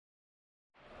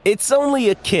It's only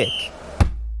a kick,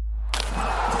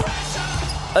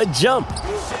 a jump,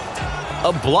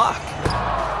 a block.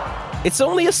 It's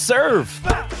only a serve.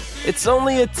 It's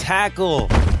only a tackle,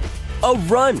 a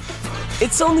run.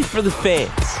 It's only for the fans.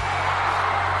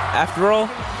 After all,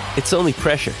 it's only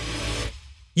pressure.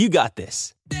 You got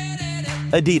this.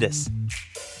 Adidas.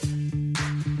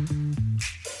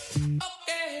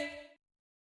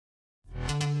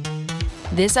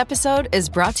 This episode is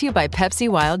brought to you by Pepsi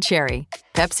Wild Cherry.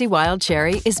 Pepsi Wild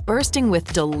Cherry is bursting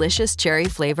with delicious cherry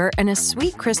flavor and a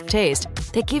sweet, crisp taste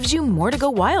that gives you more to go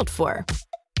wild for.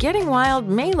 Getting wild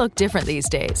may look different these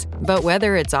days, but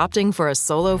whether it's opting for a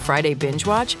solo Friday binge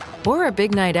watch or a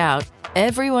big night out,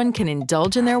 everyone can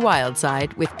indulge in their wild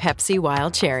side with Pepsi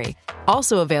Wild Cherry.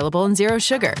 Also available in Zero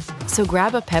Sugar. So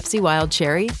grab a Pepsi Wild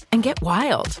Cherry and get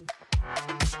wild.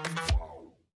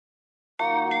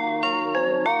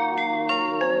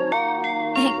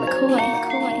 Hank McCoy.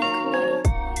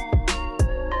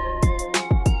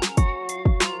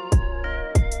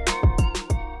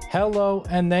 Hello,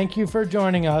 and thank you for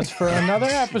joining us for another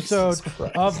episode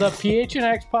of the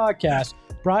PHNX podcast,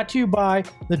 brought to you by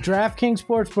the DraftKings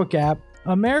Sportsbook app,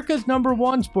 America's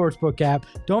 #1 sportsbook app.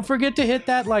 Don't forget to hit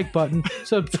that like button,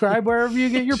 subscribe wherever you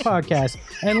get your podcast,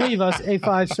 and leave us a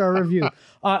 5-star review.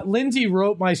 Lindsay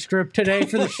wrote my script today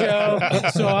for the show,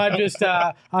 so I'm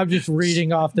just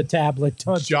reading off the tablet.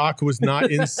 Jock was not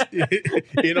in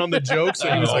on the joke,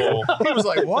 so he was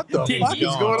like, "What the fuck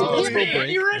is going on?"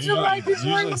 You read your mic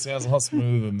Usually sounds a lot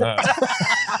smoother than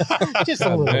that. just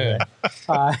a little bit.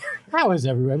 How is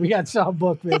everybody? We got Saul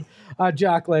Bookman,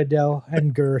 Jock Landell,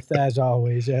 and Girth, as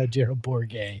always, Gerald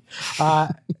Bourget.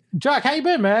 Jock, how you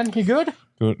been, man? You good?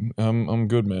 Good. I'm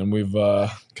good, man. We've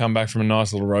come back from a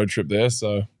nice little road trip there,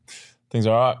 so things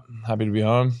are all right. Happy to be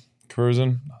home,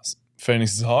 cruising.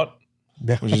 Phoenix is hot,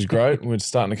 which is great. We're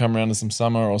starting to come around to some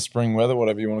summer or spring weather,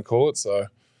 whatever you want to call it. So,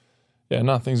 yeah,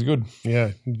 no, things are good.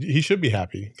 Yeah, he should be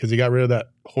happy because he got rid of that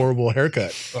horrible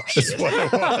haircut. That's what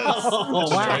it was.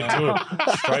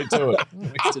 Straight to it.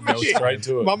 Straight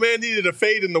to it. My man needed a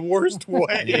fade in the worst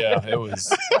way. Yeah,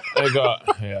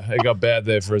 it got bad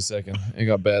there for a second.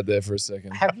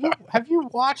 Have you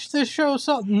watched this show?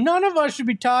 So none of us should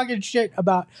be talking shit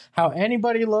about how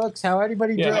anybody looks, how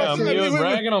anybody dresses. You were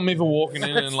bragging on me for walking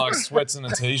in like sweats and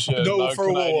a t-shirt, no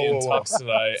Canadian tux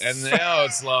today, and now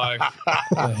it's like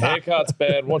the haircut's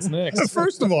bad. What's next?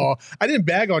 First of all, I didn't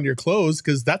bag on your clothes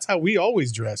because that's how we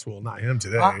always dress. Well, not him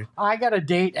today. I got a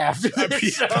date after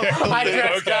this show. I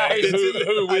dress guys.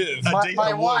 Who with?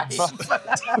 My wife.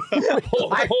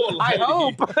 I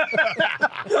hope.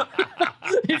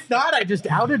 If not, I just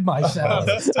outed myself.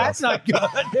 That's not good.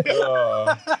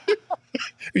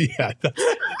 Yeah,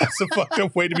 that's a fucked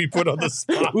up way to be put on the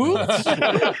spot. Oops.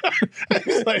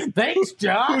 Like, thanks,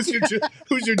 John.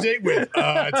 Who's your date with?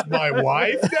 It's my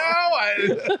wife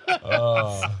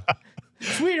now.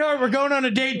 Sweetheart, we're going on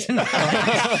a date tonight.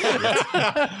 I've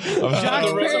had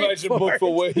the reservation booked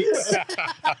for weeks.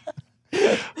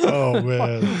 Oh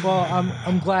man! Well,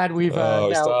 I'm glad we've.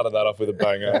 We started that off with a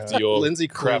bang after your Lindsay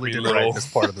crappy didn't write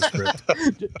this part of the script.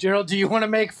 Gerald, do you want to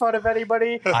make fun of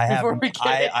anybody? I have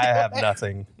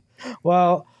nothing.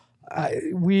 Well,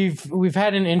 we've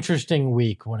had an interesting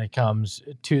week when it comes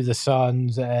to the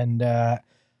Suns, and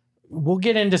we'll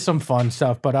get into some fun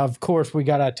stuff. But of course, we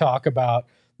got to talk about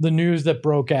the news that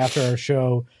broke after our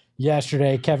show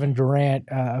yesterday. Kevin Durant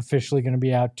officially going to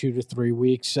be out 2 to 3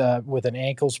 weeks with an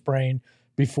ankle sprain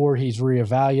before he's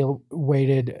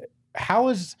reevaluated. How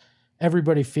is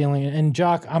everybody feeling? And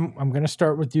Jock, I'm going to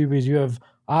start with you because you have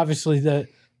obviously the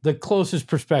closest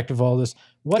perspective of all this.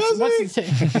 What's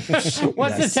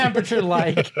the temperature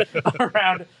like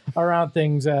around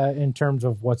things in terms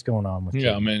of what's going on with you?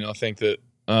 Yeah, I mean, I think that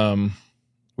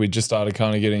we just started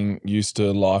kind of getting used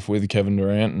to life with Kevin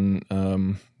Durant,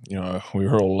 and we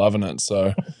were all loving it.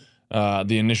 So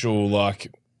the initial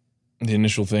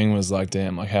thing was like,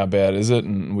 damn, like how bad is it?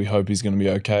 And we hope he's going to be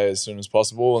okay as soon as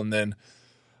possible. And then,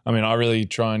 I mean, I really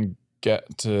try and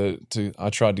I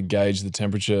tried to gauge the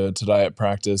temperature today at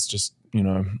practice, just,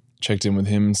 checked in with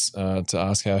him to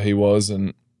ask how he was.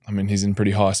 And I mean, he's in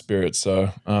pretty high spirits.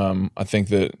 So I think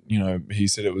that, he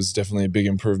said it was definitely a big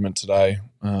improvement today,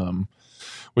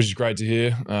 which is great to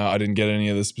hear. I didn't get any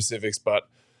of the specifics, but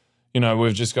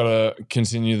we've just got to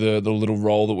continue the little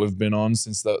role that we've been on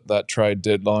since that trade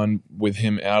deadline with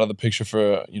him out of the picture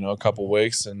for, a couple of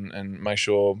weeks and make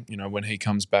sure, when he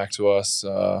comes back to us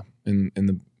in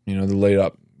the, the lead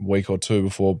up week or two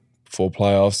before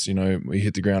playoffs, we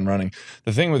hit the ground running.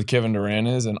 The thing with Kevin Durant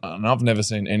is, and I've never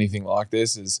seen anything like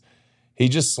this, is he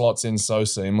just slots in so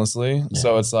seamlessly. Yeah.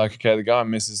 So it's like, okay, the guy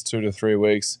misses 2 to 3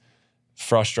 weeks.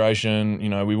 frustration. You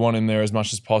know, we want him there as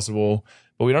much as possible,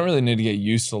 but we don't really need to get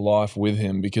used to life with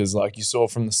him because, like you saw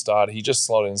from the start, he just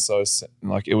slotted in so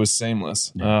like it was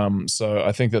seamless. Yeah. So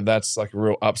I think that that's like a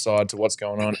real upside to what's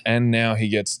going on. And now he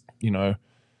gets, you know,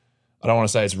 I don't want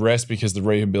to say it's rest because the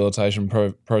rehabilitation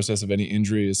process of any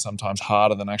injury is sometimes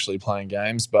harder than actually playing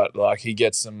games. But like he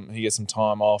gets some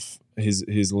time off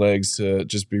his legs to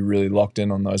just be really locked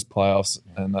in on those playoffs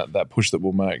and that push that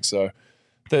we'll make. So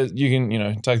that you can, you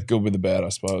know, take the good with the bad, I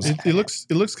suppose. It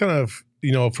looks kind of,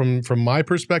 you know, from my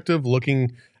perspective,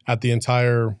 looking at the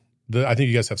entire. I think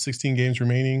you guys have 16 games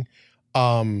remaining.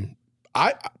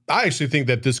 I actually think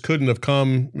that this couldn't have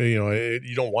come, you know,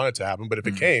 you don't want it to happen, but if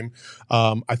it came,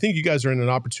 I think you guys are in an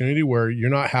opportunity where you're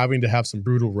not having to have some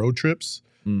brutal road trips.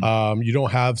 You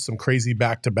don't have some crazy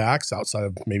back-to-backs outside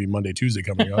of maybe Monday, Tuesday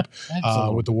coming up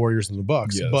with the Warriors and the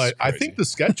Bucks. Yeah, but I think the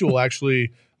schedule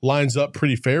actually lines up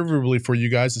pretty favorably for you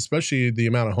guys, especially the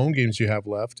amount of home games you have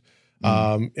left.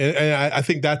 And I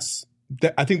think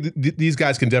these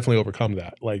guys can definitely overcome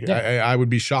that. Like I would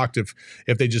be shocked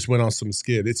if they just went on some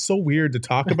skid. It's so weird to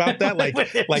talk about that. Like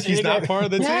he's not part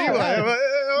of the team.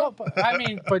 No, but, I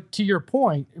mean, but to your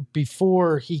point,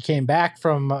 before he came back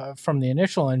from the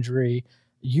initial injury,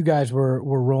 you guys were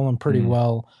rolling pretty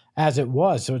well as it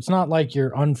was. So it's not like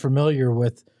you're unfamiliar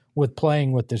with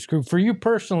playing with this group. For you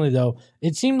personally, though,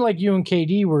 it seemed like you and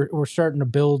KD were starting to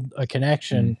build a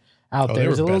connection out there.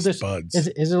 Is it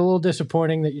a little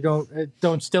disappointing that you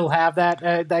don't still have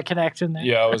that connection there?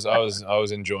 Yeah, I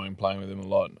was enjoying playing with him a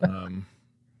lot.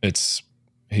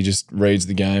 He just reads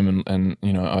the game, and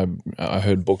you know, I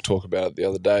heard Book talk about it the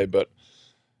other day, but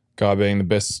guy being the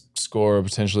best scorer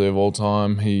potentially of all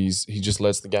time, he just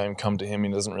lets the game come to him.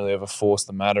 He doesn't really ever force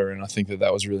the matter, and I think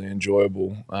that was really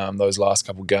enjoyable. Those last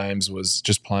couple games was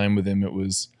just playing with him. It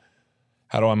was,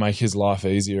 how do I make his life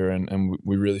easier? And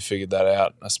we really figured that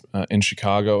out in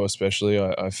Chicago, especially.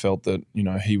 I felt that, you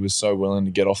know, he was so willing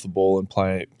to get off the ball and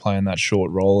play in that short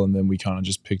role, and then we kind of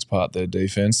just picked apart their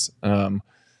defense.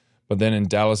 But then in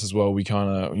Dallas as well, we kind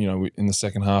of, you know, in the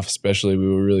second half especially, we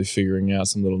were really figuring out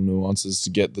some little nuances to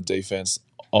get the defense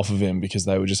off of him because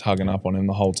they were just hugging up on him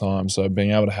the whole time. So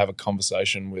being able to have a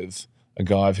conversation with a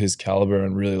guy of his caliber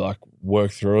and really like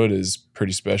work through it is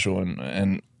pretty special,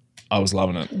 and I was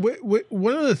loving it.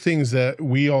 One of the things that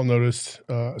we all noticed,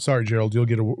 sorry, Gerald, you'll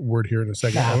get a word here in a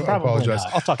second. I apologize.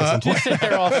 I'll talk at some point. Just sit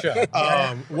there all show.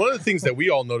 One of the things that we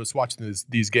all noticed watching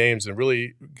these games, and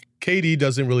really, KD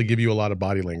doesn't really give you a lot of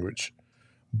body language.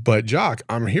 But Jock,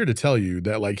 I'm here to tell you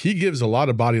that like he gives a lot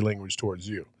of body language towards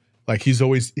you. Like he's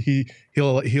always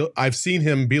he'll I've seen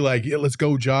him be like, yeah, let's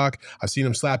go, Jock. I've seen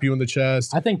him slap you in the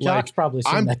chest. I think Jock's probably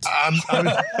seen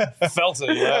that. Felt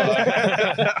it,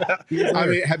 yeah. I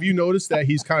mean, have you noticed that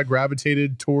he's kind of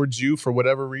gravitated towards you for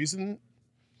whatever reason?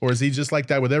 Or is he just like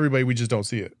that with everybody? We just don't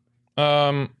see it.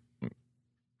 I'm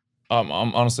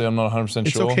honestly, I'm not 100% sure.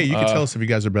 It's okay. You can tell us if you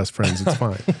guys are best friends. It's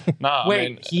fine. Nah, Wait, I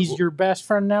mean, he's your best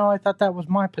friend now? I thought that was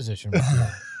my position.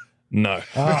 no.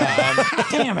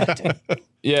 Damn it.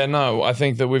 Yeah, no. I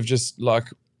think that we've just like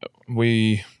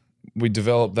we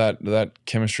developed that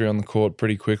chemistry on the court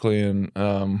pretty quickly, and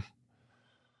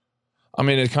I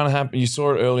mean, it kind of happened. You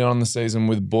saw it early on in the season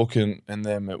with Book and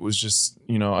them. It was just,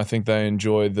 you know, I think they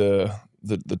enjoy the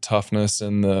toughness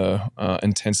and the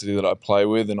intensity that I play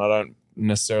with, and I don't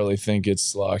necessarily think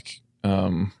it's like,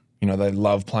 you know, they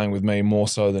love playing with me more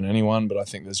so than anyone, but I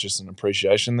think there's just an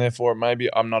appreciation there for it.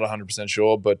 Maybe I'm not 100%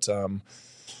 sure, but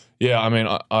yeah, I mean,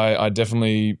 I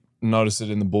definitely noticed it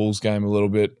in the Bulls game a little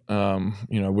bit. You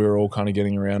know, we were all kind of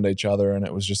getting around each other, and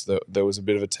it was just that there was a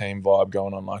bit of a team vibe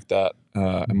going on like that.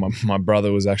 And my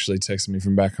brother was actually texting me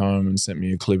from back home and sent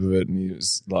me a clip of it, and he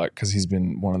was like, because he's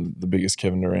been one of the biggest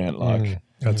Kevin Durant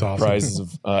That's awesome. praises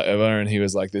of ever, and he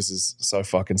was like, "This is so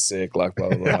fucking sick," like blah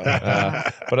blah blah.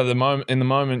 But in the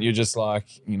moment, you're just like,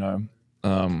 you know,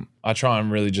 I try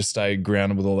and really just stay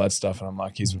grounded with all that stuff, and I'm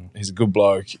like, he's a good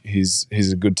bloke, he's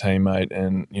a good teammate,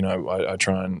 and you know, I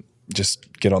try and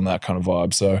just get on that kind of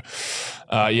vibe. So,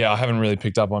 yeah, I haven't really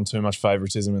picked up on too much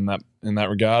favoritism in that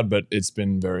regard, but it's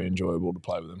been very enjoyable to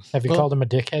play with him. Have you called him a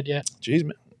dickhead yet? Jeez,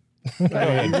 man.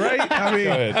 Right? I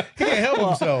mean, he can't help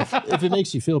himself. If it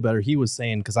makes you feel better, he was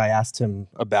saying, because I asked him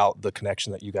about the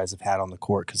connection that you guys have had on the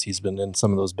court, because he's been in some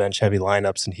of those bench heavy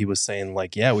lineups, and he was saying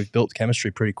like, yeah, we've built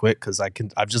chemistry pretty quick because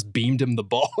I've just beamed him the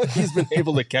ball and he's been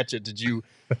able to catch it. Did you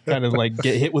kind of like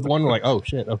get hit with one? We're like, oh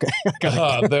shit, okay.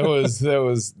 There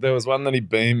was one that he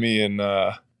beamed me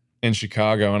in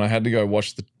Chicago, and I had to go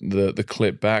watch the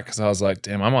clip back because I was like,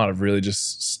 damn, I might have really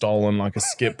just stolen like a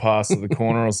skip pass to the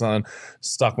corner or something,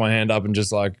 stuck my hand up and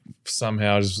just like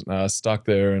somehow just stuck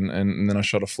there, and then I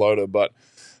shot a floater. But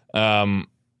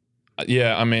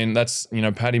Yeah, I mean, that's,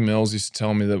 Patty Mills used to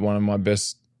tell me that one of my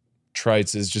best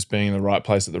traits is just being in the right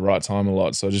place at the right time a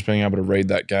lot. So just being able to read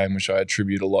that game, which I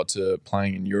attribute a lot to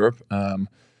playing in Europe.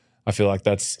 I feel like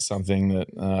that's something that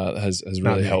has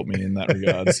really helped me in that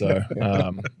regard. So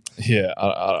yeah,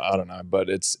 I don't know, but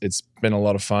it's been a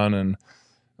lot of fun,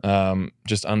 and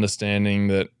just understanding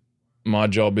that my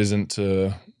job isn't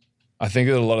to. I think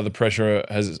that a lot of the pressure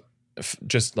has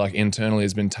just like internally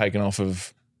has been taken off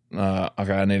of.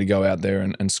 Okay, I need to go out there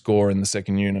and score in the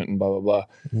second unit and blah blah blah.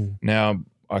 Now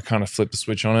I kind of flip the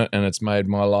switch on it, and it's made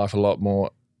my life a lot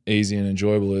more easy and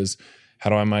enjoyable. Is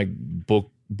how do I make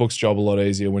Book's job a lot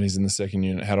easier when he's in the second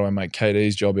unit? How do I make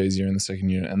KD's job easier in the second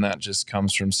unit? And that just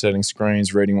comes from setting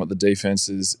screens, reading what the defense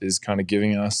is kind of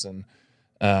giving us, and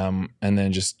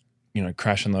then just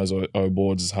crashing those O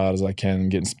boards as hard as I can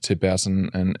and getting some tip outs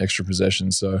and extra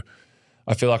possessions. So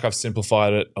I feel like I've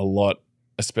simplified it a lot,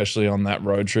 especially on that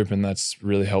road trip, and that's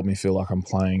really helped me feel like I'm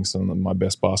playing some of my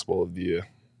best basketball of the year.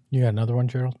 You got another one,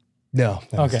 Gerald? No.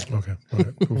 Okay. Okay. All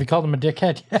right, cool. Have you called him a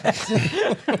dickhead?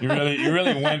 You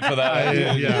really went for that.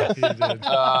 Yeah, you did.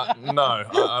 No,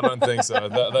 I don't think so.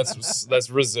 That's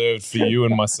reserved for you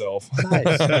and myself.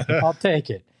 Nice. I'll take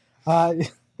it.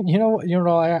 You know what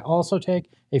I also take?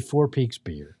 A Four Peaks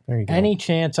beer. There you go. Any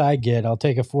chance I get, I'll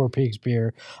take a Four Peaks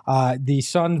beer. The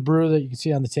Suns brew that you can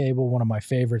see on the table, one of my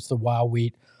favorites, the Wild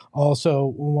Wheat. Also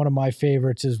one of my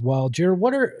favorites as well. Jared,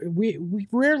 we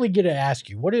rarely get to ask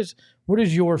you, what is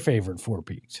your favorite Four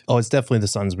Peaks? Oh, it's definitely the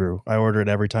Suns Brew. I order it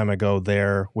every time I go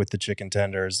there with the chicken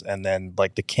tenders, and then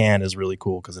like the can is really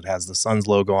cool because it has the Suns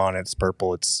logo on it. It's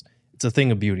purple. It's a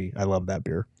thing of beauty. I love that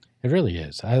beer. It really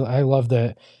is. I love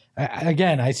the.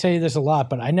 Again, I say this a lot,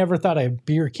 but I never thought a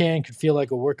beer can could feel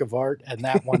like a work of art, and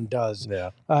that one does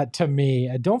to me.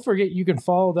 Don't forget, you can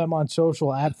follow them on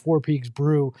social at Four Peaks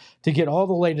Brew to get all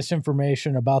the latest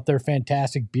information about their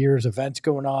fantastic beers, events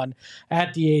going on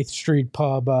at the 8th Street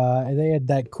Pub. They had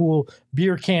that cool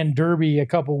beer can derby a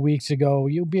couple weeks ago.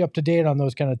 You'll be up to date on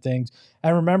those kind of things.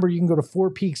 And remember, you can go to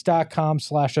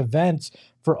fourpeaks.com/events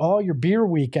for all your beer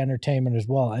week entertainment as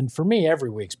well. And for me, every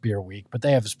week's beer week, but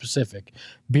they have a specific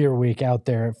beer week out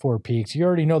there at Four Peaks. You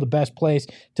already know the best place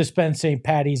to spend St.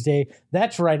 Patty's Day.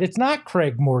 That's right. It's not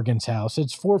Craig Morgan's house.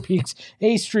 It's Four Peaks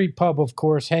 8th Street Pub, of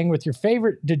course. Hang with your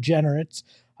favorite degenerates,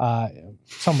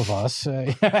 some of us,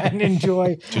 and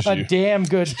enjoy damn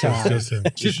good time.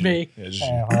 Just me. Yeah, just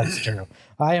Oh, that's true.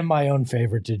 I am my own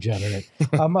favorite degenerate.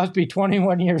 Must be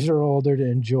 21 years or older to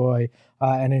enjoy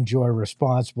and enjoy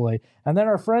responsibly. And then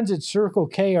our friends at Circle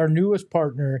K, our newest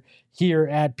partner here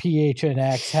at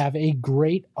PHNX, have a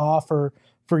great offer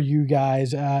for you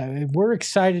guys. We're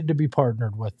excited to be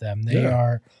partnered with them. They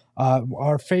are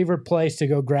our favorite place to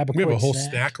go grab a quick snack. We have a whole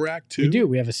snack rack, too. We do.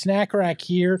 We have a snack rack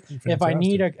here. Fantastic. If I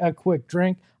need a quick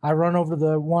drink, I run over to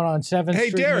the one on 7th Hey,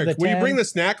 Street. Derek, will you bring the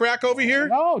snack rack over here?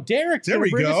 Oh, Derek's There going we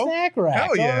to bring go. a snack rack.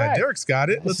 Hell yeah. All right. Derek's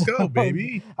got it. Let's go,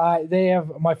 baby. They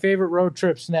have my favorite road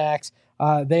trip snacks.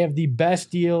 They have the best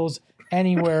deals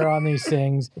anywhere on these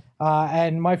things.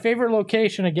 And my favorite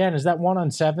location, again, is that one on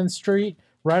 7th Street,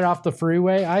 right off the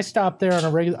freeway. I stop there on a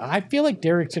regular. I feel like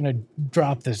Derek's going to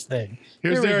drop this thing.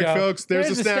 Here's Here we Derek, go. folks. There's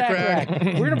a snack rack.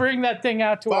 We're going to bring that thing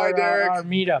out to Bye, Derek. our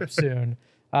meetup soon.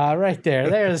 Right there.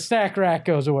 There, the snack rack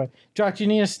goes away. Jock, you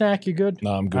need a snack? You good?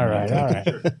 No, I'm good. All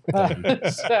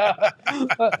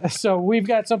right. So we've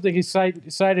got something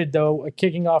excited, though,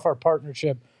 kicking off our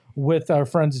partnership with our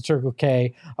friends at Circle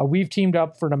K. We've teamed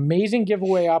up for an amazing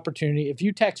giveaway opportunity. If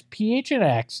you text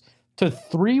PHNX to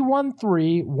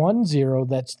 31310,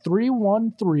 that's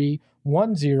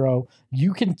 31310,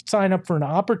 you can sign up for an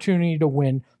opportunity to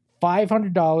win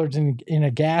 $500 in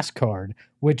a gas card,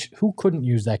 which who couldn't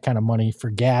use that kind of money for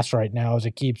gas right now as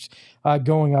it keeps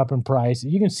going up in price.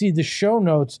 You can see the show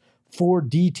notes for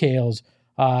details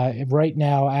right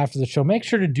now after the show. Make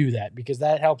sure to do that because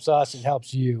that helps us, it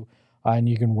helps you, and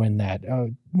you can win that.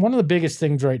 One of the biggest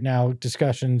things right now,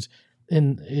 discussions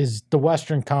is the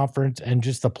Western Conference and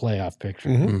just the playoff picture.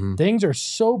 Mm-hmm. Things are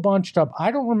so bunched up.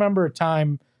 I don't remember a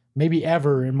time, maybe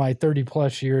ever in my 30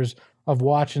 plus years of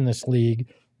watching this league,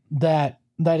 that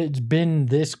it's been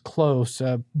this close.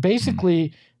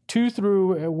 Basically, 2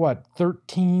 through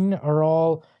 13 are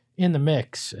all in the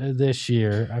mix this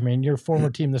year. I mean, your former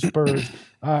team, the Spurs,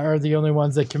 are the only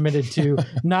ones that committed to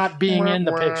not being in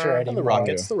the picture anymore. And the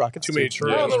Rockets. The Rockets. Too many too.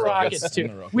 churros. Oh, the Rockets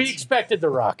too. We expected the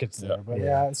Rockets there, but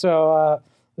yeah. So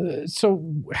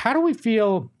how do we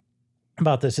feel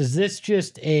about this? Is this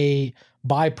just a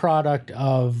byproduct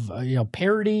of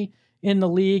parity in the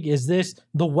league? Is this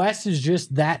the West is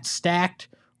just that stacked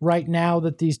right now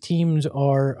that these teams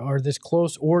are this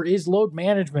close, or is load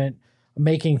management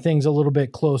making things a little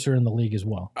bit closer in the league as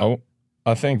well?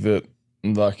 I think that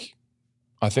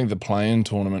I think the play-in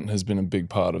tournament has been a big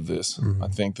part of this. I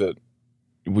think that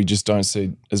we just don't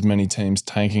see as many teams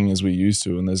tanking as we used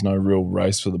to, and there's no real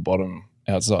race for the bottom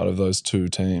outside of those two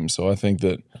teams. So I think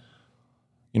that,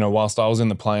 whilst I was in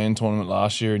the play-in tournament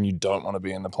last year and you don't want to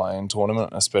be in the play-in tournament,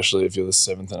 especially if you're the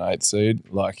 7th and 8th seed,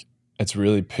 it's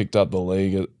really picked up the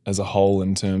league as a whole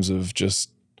in terms of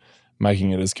just making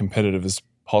it as competitive as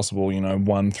possible,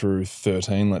 1 through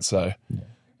 13, let's say.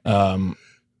 On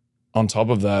top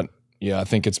of that, I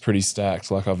think it's pretty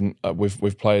stacked.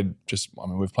 We've played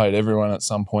everyone at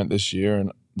some point this year,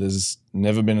 and there's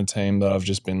never been a team that I've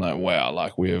just been like,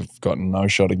 wow, we have got no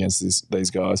shot against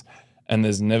these guys. And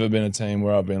there's never been a team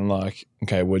where I've been like,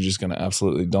 okay, we're just going to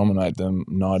absolutely dominate them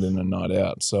night in and night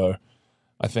out. So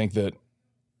I think that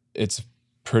it's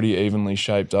pretty evenly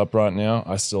shaped up right now.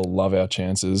 I still love our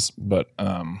chances, but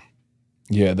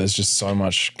there's just so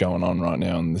much going on right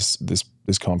now in this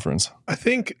conference. I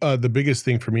think the biggest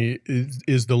thing for me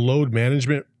is the load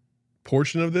management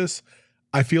portion of this.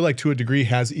 I feel like to a degree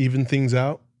has evened things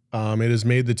out. It has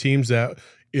made the teams that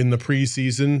in the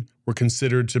preseason were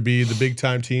considered to be the big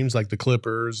time teams like the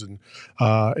Clippers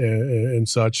and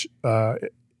such.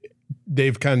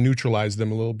 They've kind of neutralized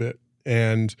them a little bit.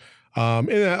 And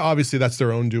obviously that's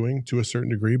their own doing to a certain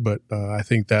degree, but I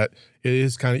think that it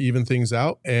is kind of even things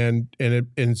out and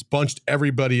it's bunched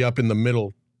everybody up in the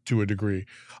middle to a degree.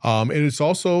 And it's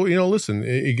also, listen,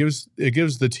 it gives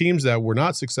the teams that were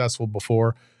not successful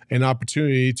before an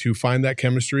opportunity to find that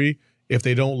chemistry if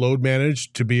they don't load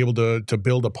manage, to be able to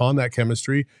build upon that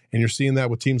chemistry. And you're seeing that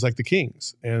with teams like the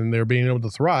Kings, and they're being able to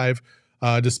thrive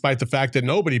despite the fact that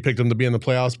nobody picked them to be in the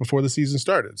playoffs before the season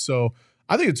started. So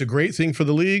I think it's a great thing for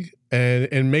the league, and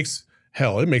it makes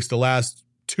the last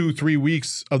 2-3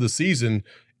 weeks of the season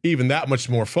even that much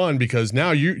more fun, because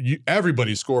now you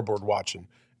everybody's scoreboard watching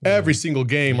every single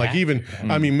game.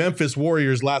 Memphis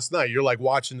Warriors last night, you're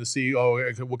watching to see,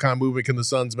 what kind of movement can the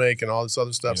Suns make and all this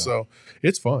other stuff. Yeah. So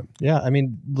it's fun. Yeah. I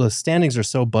mean, the standings are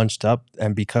so bunched up,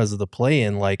 and because of the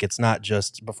play-in, it's not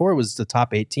just, before it was the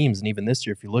top 8 teams. And even this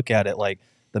year, if you look at it,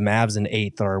 the Mavs in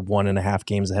 8th are 1.5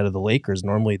 games ahead of the Lakers.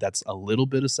 Normally that's a little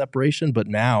bit of separation, but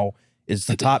now it's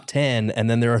the top 10,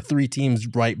 and then there are 3 teams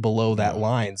right below that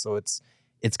line. So it's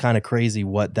kind of crazy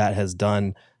what that has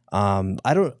done.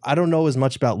 I don't know as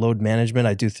much about load management.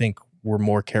 I do think we're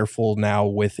more careful now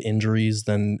with injuries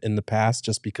than in the past,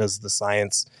 just because the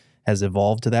science has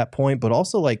evolved to that point. But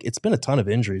also, it's been a ton of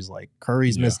injuries.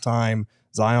 Curry's missed time,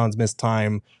 Zion's missed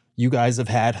time. You guys have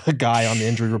had a guy on the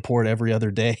injury report every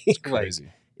other day. It's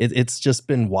crazy. It's just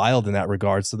been wild in that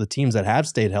regard. So the teams that have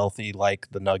stayed healthy, like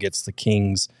the Nuggets, the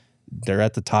Kings, they're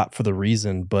at the top for the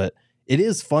reason. But it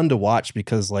is fun to watch,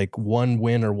 because one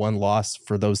win or one loss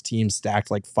for those teams stacked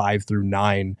 5 through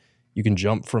 9, you can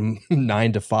jump from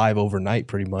 9 to 5 overnight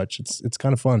pretty much. It's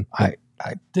kind of fun.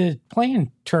 The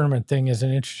play-in tournament thing is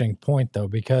an interesting point, though,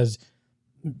 because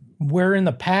where in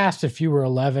the past, if you were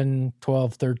 11,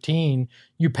 12, 13,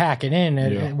 you pack it in.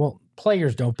 And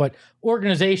players don't, but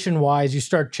organization-wise, you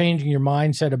start changing your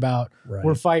mindset about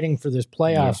we're fighting for this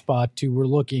playoff spot to we're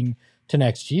looking to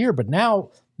next year. But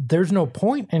now there's no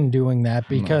point in doing that,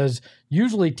 because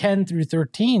usually 10 through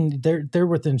 13, they're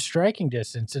within striking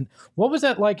distance. And what was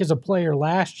that like as a player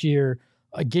last year,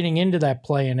 getting into that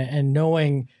play and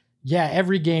knowing,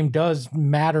 every game does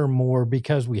matter more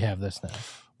because we have this now?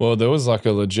 Well, there was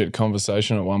a legit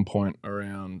conversation at one point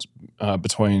around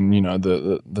between,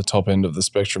 the top end of the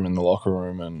spectrum in the locker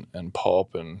room and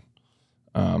Pop, and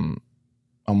on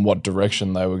what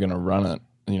direction they were going to run it.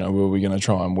 Were we going to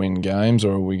try and win games,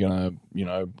 or are we going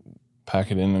to,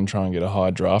 pack it in and try and get a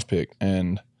high draft pick?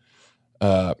 And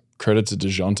credit to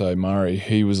DeJounte Murray,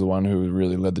 he was the one who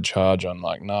really led the charge on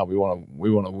we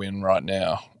want to win right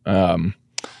now.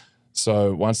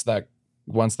 So once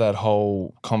that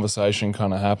whole conversation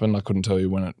kind of happened, I couldn't tell you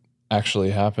when it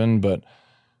actually happened, but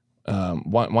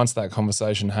once that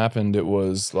conversation happened, it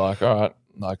was all right,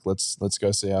 let's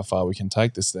go see how far we can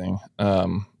take this thing.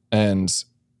 And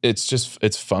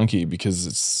it's funky, because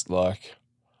it's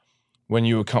when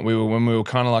we were kind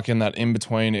of in that in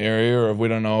between area of, we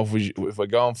don't know if we're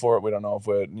going for it, we don't know if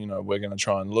we're going to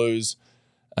try and lose.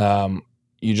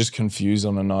 You just confused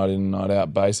on a night in, night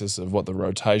out basis of what the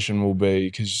rotation will be,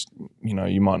 because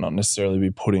you might not necessarily be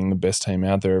putting the best team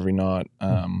out there every night.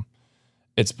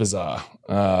 It's bizarre.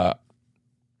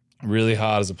 Really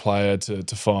hard as a player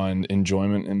to find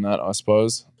enjoyment in that, I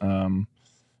suppose.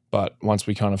 But once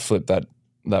we kind of flipped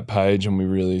that page and we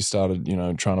really started,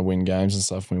 trying to win games and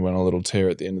stuff, and we went on a little tear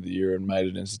at the end of the year and made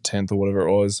it into 10th or whatever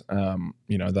it was,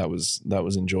 that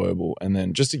was enjoyable. And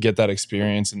then just to get that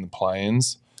experience in the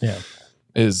play-ins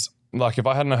is like if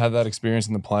I hadn't had that experience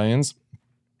in the play-ins,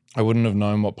 I wouldn't have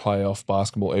known what playoff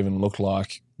basketball even looked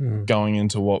like going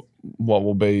into what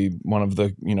will be one of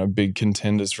the, you know, big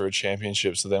contenders for a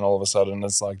championship. So then all of a sudden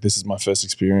it's like, this is my first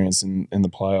experience in the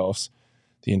playoffs.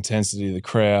 The intensity, the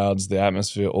crowds, the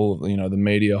atmosphere, all of, you know, the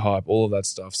media hype, all of that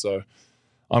stuff. So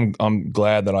I'm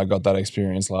glad that I got that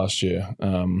experience last year.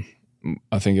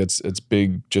 I think it's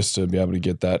big just to be able to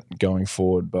get that going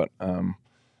forward. But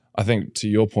I think to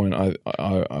your point,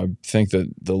 I think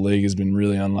that the league has been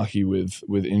really unlucky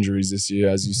with injuries this year.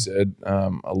 As you said,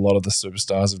 a lot of the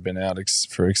superstars have been out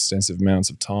for extensive amounts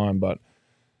of time, but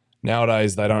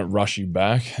nowadays they don't rush you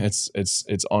back.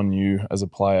 It's on you as a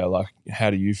player. Like, how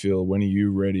do you feel? When are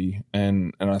you ready?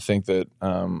 And I think that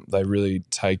they really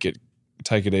take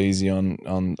it easy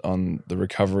on the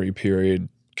recovery period,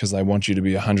 because they want you to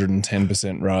be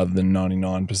 110% rather than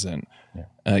 99%.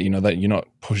 Yeah. You know, that you're not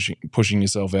pushing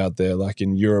yourself out there. Like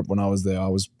in Europe, when I was there, I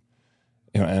was,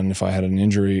 you know, and if I had an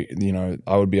injury, you know,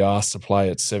 I would be asked to play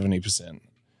at 70%.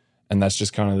 And that's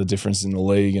just kind of the difference in the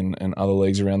league and other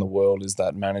leagues around the world, is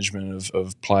that management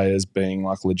of players being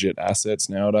like legit assets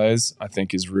nowadays, I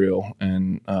think is real.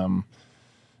 And,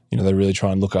 you know, they really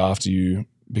try and look after you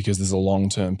because there's a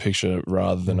long-term picture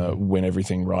rather than a win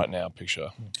everything right now picture.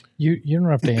 You don't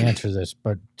have to answer this,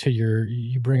 but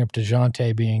you bring up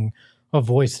DeJounte being a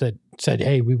voice that said,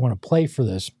 hey, we want to play for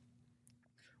this.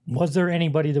 Was there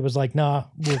anybody that was like, nah,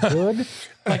 we're good?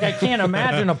 Like, I can't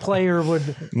imagine a player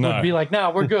would be like,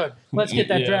 nah, we're good. Let's get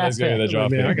that draft pick.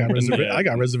 I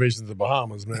got reservations in the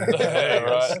Bahamas, man. Hey,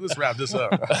 let's wrap this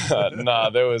up.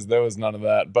 There was none of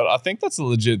that. But I think that's a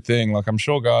legit thing. Like, I'm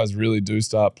sure guys really do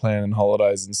start planning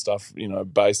holidays and stuff, you know,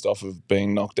 based off of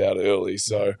being knocked out early.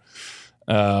 So,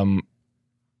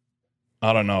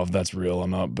 I don't know if that's real or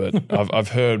not, but I've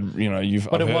heard, you know,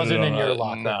 But it wasn't in your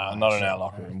locker room. Nah, not in our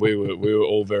locker room. We were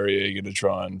all very eager to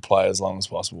try and play as long as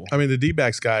possible. I mean, the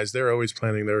D-backs guys, they're always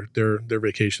planning their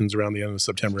vacations around the end of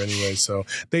September anyway, so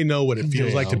they know what it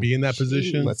feels like to be in that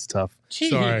position. That's tough. Jeez.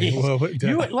 Sorry.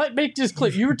 Let make this clear.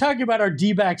 You were talking about our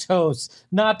D-backs hosts,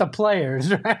 not the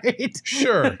players, right?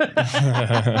 Sure.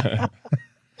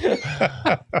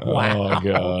 Wow. Oh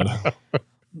God.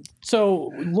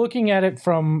 So, looking at it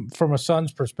from a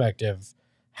Suns perspective,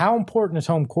 how important is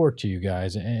home court to you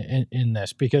guys in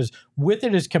this? Because with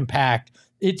it as compact,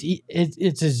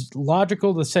 it's as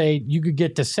logical to say you could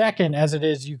get to second as it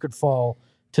is you could fall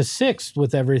to sixth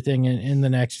with everything in the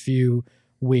next few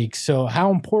weeks. So, how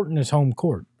important is home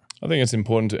court? I think it's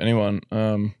important to anyone.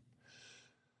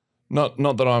 Not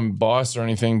that I'm biased or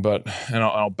anything, but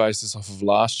I'll base this off of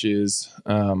last year's.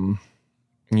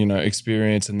 You know,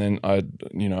 experience. And then I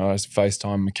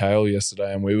FaceTimed Mikhail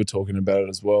yesterday and we were talking about it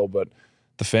as well. But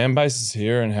the fan bases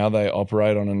here and how they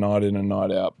operate on a night in and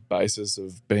night out basis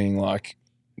of being like,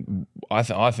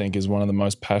 I think is one of the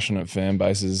most passionate fan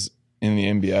bases in the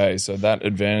NBA. So that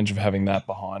advantage of having that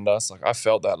behind us, like I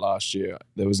felt that last year.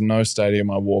 There was no stadium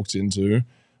I walked into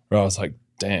where I was like,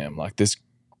 damn, like this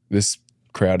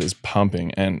crowd is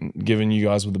pumping. And given you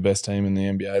guys were the best team in the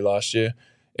NBA last year,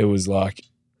 it was like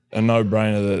a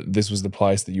no-brainer that this was the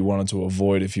place that you wanted to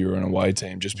avoid if you were an away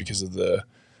team, just because of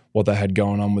what they had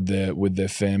going on with their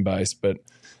fan base. But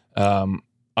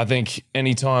I think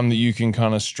any time that you can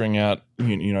kind of string out,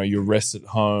 you know, your rest at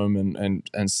home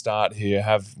and start here,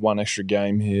 have one extra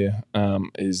game here,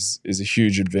 is a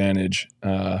huge advantage.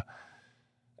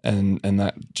 And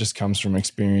that just comes from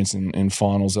experience in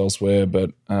finals elsewhere.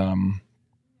 But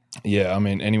yeah, I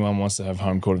mean, anyone wants to have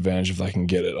home court advantage if they can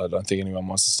get it. I don't think anyone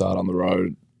wants to start on the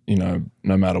road, you know,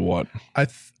 no matter what. I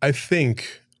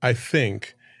think,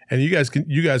 and you guys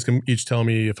can each tell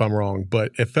me if I'm wrong,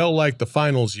 but it felt like the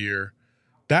finals year,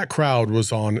 that crowd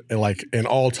was on like an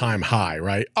all-time high,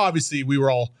 right? Obviously, we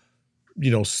were all,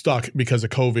 you know, stuck because of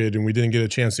COVID and we didn't get a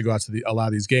chance to go out to a lot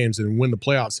of these games. And when the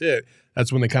playoffs hit,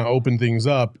 that's when they kind of opened things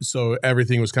up. So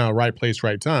everything was kind of right place,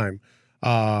 right time.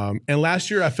 And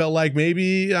last year I felt like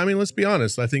maybe, I mean, let's be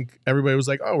honest. I think everybody was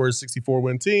like, oh, we're a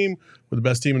 64-win team. We're the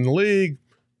best team in the league.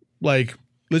 Like,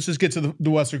 let's just get to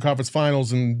the Western Conference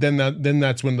Finals, and then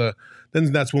that's when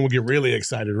we'll get really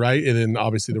excited, right? And then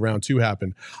obviously the round 2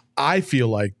 happened. I feel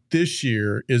like this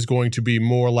year is going to be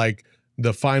more like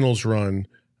the finals run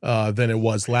than it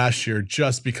was last year,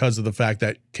 just because of the fact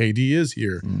that KD is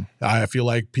here. I feel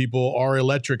like people are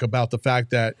electric about the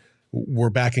fact that we're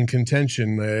back in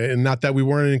contention, and not that we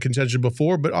weren't in contention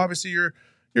before, but obviously your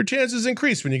chances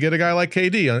increase when you get a guy like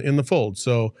KD in the fold.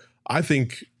 So I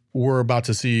think we're about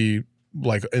to see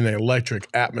like an electric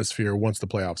atmosphere once the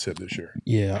playoffs hit this year.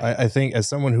 Yeah, I think as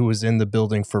someone who was in the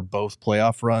building for both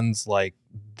playoff runs, like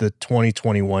the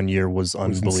 2021 year was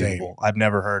unbelievable. I've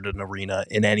never heard an arena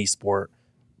in any sport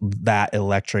that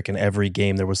electric, and every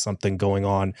game there was something going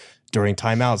on during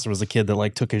timeouts. There was a kid that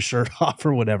like took his shirt off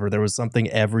or whatever. There was something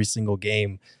every single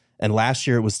game. And last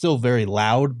year it was still very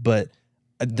loud, but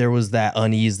there was that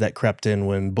unease that crept in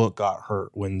when Book got hurt,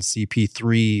 when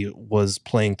CP3 was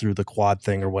playing through the quad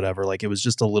thing or whatever. Like, it was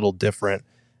just a little different.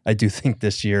 I do think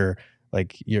this year,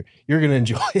 like, you're going to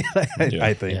enjoy it.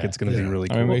 I think it's going to be really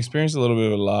cool. I mean, we experienced a little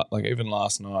bit of a lot, like even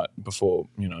last night before,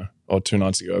 or 2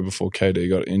 nights ago before KD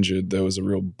got injured, there was a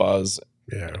real buzz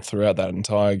throughout that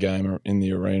entire game in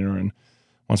the arena. And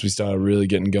once we started really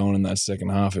getting going in that second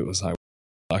half, it was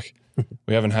like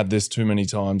we haven't had this too many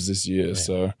times this year. Yeah.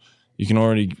 So you can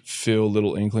already feel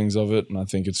little inklings of it. And I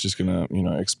think it's just going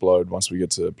to, explode once we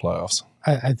get to playoffs.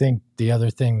 I think the other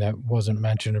thing that wasn't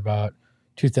mentioned about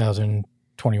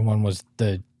 2021 was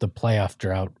the playoff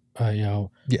drought,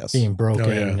 being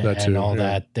broken and all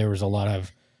that. There was a lot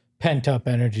of pent-up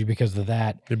energy because of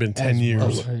that. It's been 10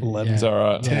 years. 11's all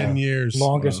right. 10 years.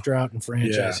 Longest drought in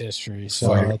franchise history.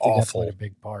 So I think that's played a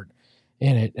big part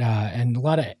in it. And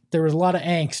there was a lot of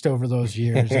angst over those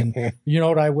years. And you know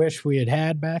what I wish we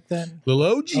had back then?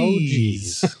 Little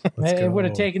OGs. It would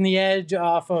have taken the edge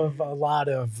off of a lot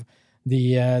of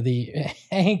the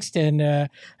angst and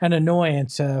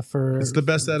annoyance for. It's the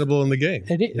best edible in the game.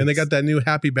 It is. And they got that new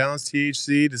Happy Balance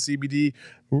THC, the CBD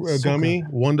gummy,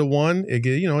 1-to-1.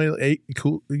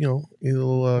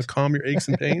 It'll calm your aches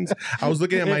and pains. I was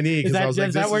looking at my knee because I was like,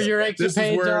 "Is that where your aches and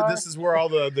pains are?" This is where all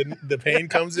the pain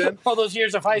comes in. All those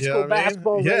years of high school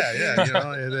basketball. Yeah.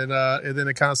 And then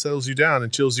it kind of settles you down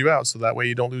and chills you out, so that way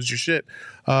you don't lose your shit.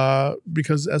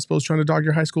 Because Espo's trying to dog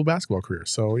your high school basketball career.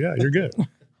 So yeah, you're good.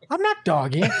 I'm not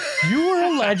dogging. You were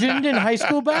a legend in high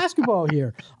school basketball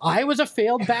here. I was a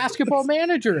failed basketball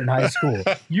manager in high school.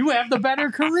 You have the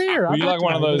better career. Were you like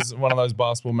one of those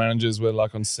basketball managers where,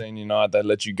 like, on senior night they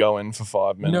let you go in for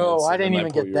 5 minutes? No, I didn't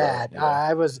even get that.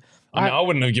 I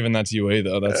wouldn't have given that to you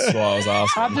either. That's why I was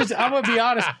asking. I'm gonna be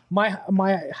honest. My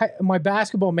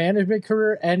basketball management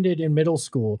career ended in middle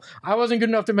school. I wasn't good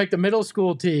enough to make the middle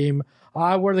school team.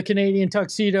 I wore the Canadian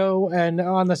tuxedo and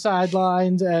on the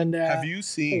sidelines. And have you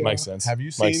seen? Makes sense. Have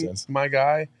you seen my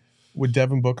guy with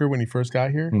Devin Booker when he first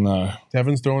got here? No.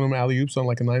 Devin's throwing him alley oops on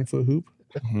like a 9-foot hoop.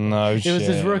 No, it was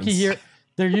his rookie year.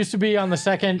 There used to be on the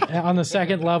second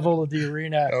level of the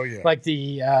arena, like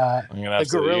the I'm gonna have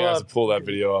gorilla. You have to pull that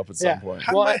video up at some point.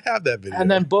 How do I have that video?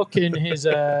 And then Book in his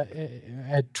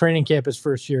at training camp his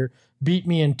first year beat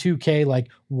me in 2K like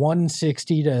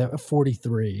 160 to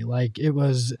 43. Like, it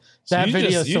was that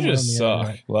video. You just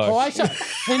suck. I suck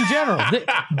in general.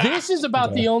 This is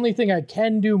about the only thing I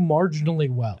can do marginally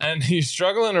well. And he's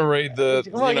struggling to read the.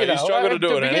 You struggle to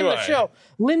do it anyway. The show,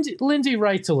 Lindsay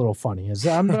writes a little funny.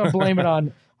 I'm going to blame it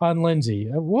on Lindsay.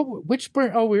 Which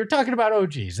brand? Oh, we were talking about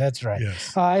OGs. That's right.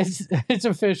 Yes. It's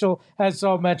official. As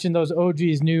Saul mentioned, those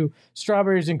OGs new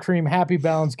strawberries and cream Happy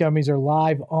Balance gummies are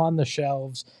live on the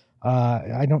shelves.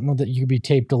 I don't know that you could be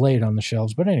tape delayed on the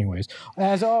shelves, but anyways,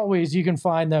 as always, you can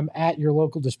find them at your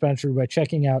local dispensary by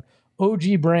checking out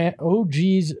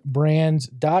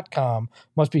ogsbrands.com.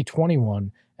 Must be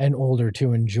 21 and older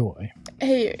to enjoy.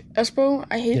 Hey, Espo,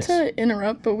 I hate to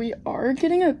interrupt, but we are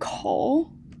getting a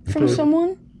call from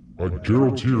someone.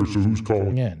 Gerald's here, so who's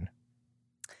calling in?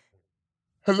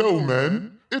 Hello,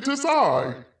 men. It is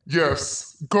I.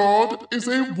 Yes, God is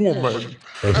a woman.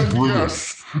 And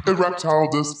yes, erectile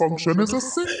dysfunction is a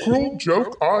sick, cruel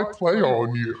joke I play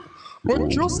on you. But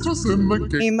just as in the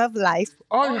game of life,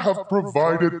 I have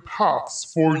provided paths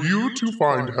for you to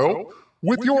find help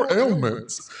with your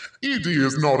ailments. ED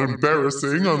is not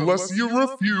embarrassing unless you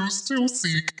refuse to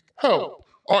seek help.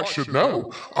 I should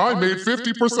know. I made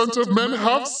 50% of men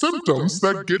have symptoms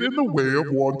that get in the way of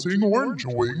wanting or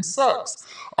enjoying sex.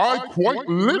 I quite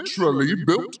literally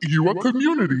built you a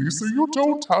community so you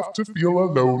don't have to feel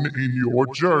alone in your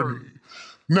journey.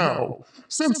 Now,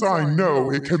 since I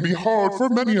know it can be hard for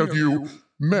many of you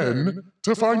men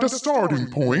to find a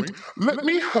starting point, let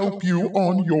me help you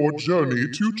on your journey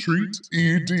to treat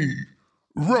ED.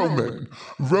 Roman.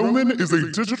 Roman is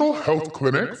a digital health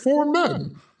clinic for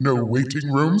men. No waiting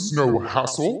rooms, no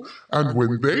hassle, and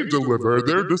when they deliver,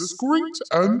 they're discreet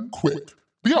and quick.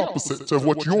 The opposite of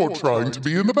what you're trying to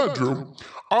be in the bedroom.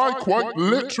 I quite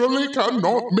literally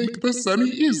cannot make this any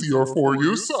easier for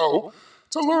you, so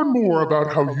to learn more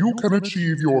about how you can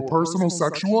achieve your personal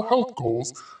sexual health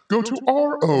goals, go to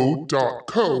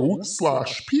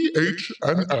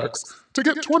ro.co/PHNX to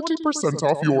get 20%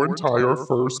 off your entire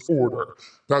first order.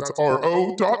 That's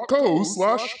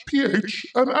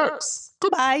ro.co/PHNX.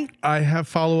 Goodbye. I have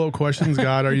follow-up questions,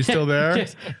 God. Are you still there?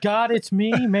 Yes. God, it's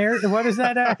me, Mary. What is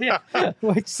that?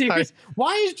 Wait, serious?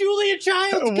 Why is Julia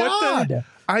Childs God?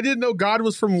 I didn't know God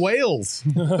was from Wales.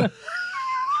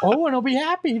 Oh, and he'll be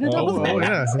happy to know that. Oh,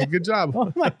 yeah. Good job.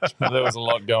 Oh my God. There was a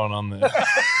lot going on there.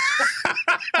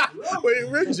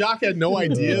 Wait, Jock had no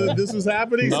idea that this was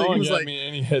happening? No so one he was gave like, me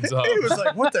any heads up. he was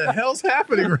like, what the hell's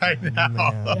happening right now?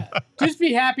 Yeah. Just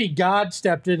be happy God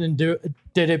stepped in and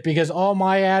did it, because all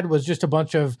my ad was just a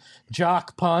bunch of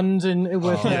Jock puns and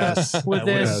with this.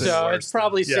 So it's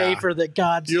probably safer that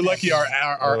God. You're lucky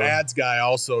our ads guy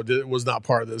also was not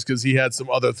part of this, because he had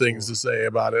some other things to say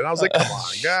about it. And I was like, come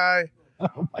on, guy.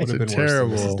 Oh my Would have been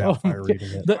terrible. worse than Mrs. Doubtfire reading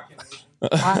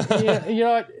it. you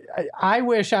know what? I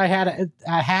wish I had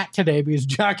a hat today, because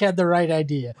Jock had the right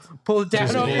idea. Pull it down.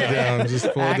 Just pull it down.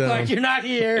 Just pull it Act down. like you're not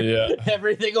here. Yeah.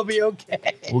 Everything will be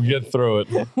okay. We'll get through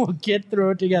it. We'll get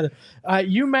through it together.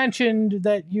 You mentioned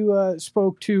that you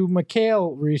spoke to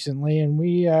Mikhail recently, and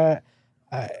we.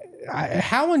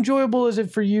 How enjoyable is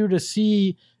it for you to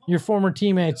see your former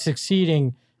teammates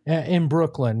succeeding in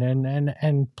Brooklyn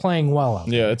and playing well out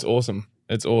there? Yeah, it's awesome.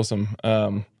 It's awesome.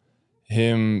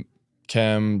 Him,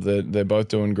 Cam, they're both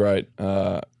doing great.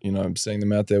 I'm seeing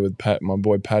them out there with my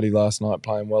boy Patty last night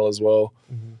playing well as well.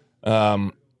 Mm-hmm.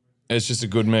 It's just a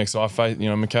good mix. Mikhail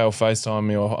FaceTimed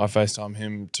me, or I FaceTimed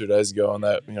him 2 days ago, and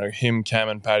that him, Cam,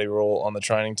 and Patty were all on the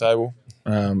training table,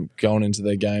 going into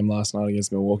their game last night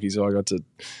against Milwaukee. So I got to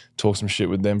talk some shit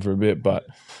with them for a bit. But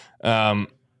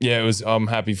it was. I'm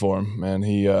happy for him, man.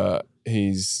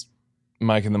 He's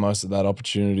making the most of that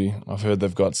opportunity. I've heard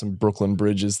they've got some Brooklyn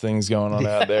Bridges things going on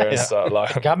out there. So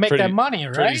gotta make that money,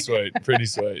 right? Pretty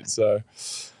sweet. So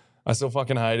I still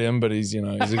fucking hate him, but he's a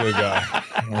good guy.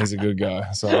 He's a good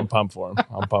guy. So I'm pumped for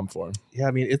him. Yeah,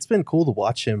 I mean, it's been cool to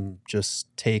watch him just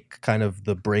take kind of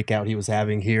the breakout he was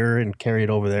having here and carry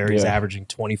it over there. He's averaging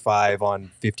 25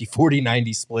 on 50, 40,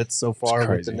 90 splits so far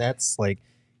with the Nets. Like,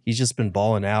 he's just been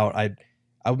balling out.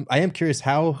 I am curious,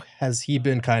 how has he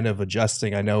been kind of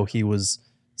adjusting? I know he was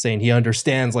saying he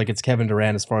understands, like, it's Kevin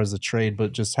Durant as far as the trade,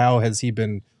 but just how has he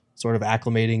been sort of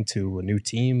acclimating to a new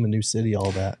team, a new city, all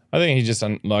that? I think he just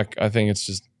I think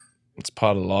it's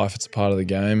part of life. It's a part of the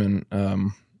game, and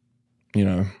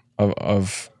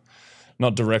I've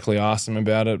not directly asked him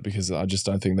about it, because I just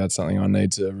don't think that's something I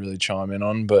need to really chime in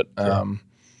on. But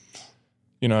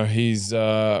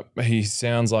he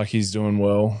sounds like he's doing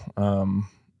well.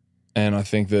 And I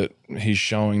think that he's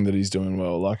showing that he's doing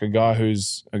well. Like a guy who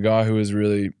is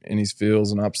really in his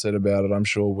feels and upset about it, I'm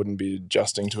sure wouldn't be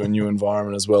adjusting to a new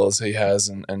environment as well as he has,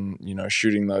 and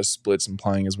shooting those splits and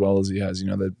playing as well as he has.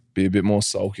 There'd be a bit more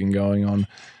sulking going on,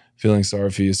 feeling sorry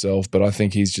for yourself. But I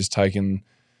think he's just taken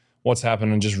what's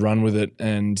happened and just run with it,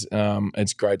 and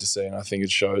it's great to see. And I think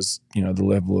it shows the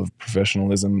level of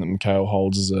professionalism that Mikhail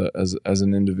holds as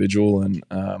an individual, and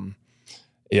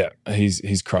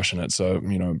he's crushing it. So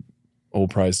all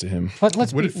praise to him.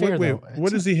 Let's be fair, though.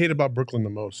 What does he hate about Brooklyn the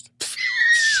most?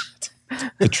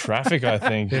 The traffic, I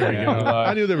think. There we go.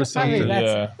 I knew there was something.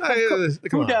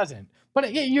 Who doesn't?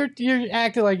 But you're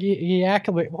acting like he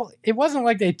acted like, well, it wasn't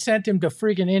like they sent him to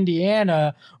freaking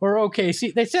Indiana or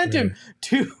OKC. They sent him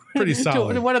to pretty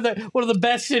solid. to one of the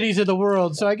best cities in the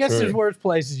world. So I guess there's worse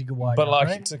places you could wind up. But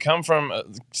right? to come from,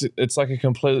 it's like a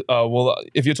complete.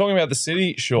 If you're talking about the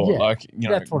city, sure,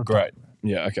 that's great.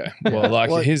 Yeah, okay. Well,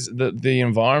 the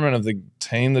environment of the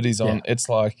team that he's on, it's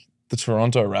like the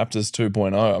Toronto Raptors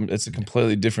 2.0. It's a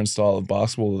completely different style of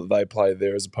basketball that they play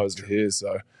there as opposed to here.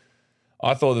 So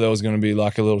I thought there was going to be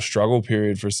like a little struggle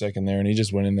period for a second there, and he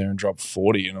just went in there and dropped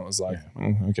 40, and it was like,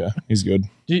 okay, he's good.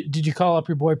 Did you call up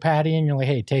your boy Patty and you're like,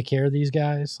 hey, take care of these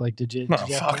guys? Like, did you? No,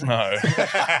 fuck no.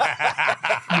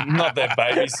 Not their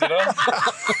babysitter.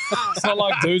 It's not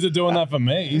like dudes are doing that for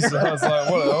me. So I was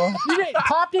like, whatever.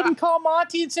 Pop didn't call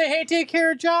Monty and say, hey, take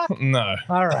care of Jock? No.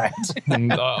 All right.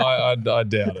 I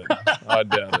doubt it. I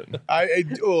doubt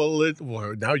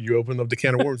it. Now you opened up the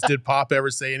can of worms. Did Pop ever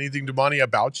say anything to Monty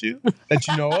about you that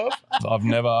you know of? I've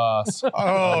never asked.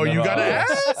 Oh, you got to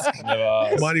ask? Never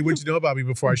asked. Monty, what'd you know about me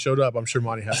before I showed up? I'm sure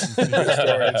Monty has some pretty good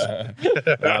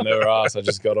stories. I never asked. I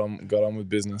just got on with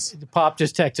business. Pop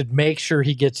just texted, make sure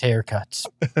he gets haircuts.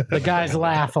 The guys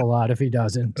laugh a lot if he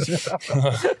doesn't. You're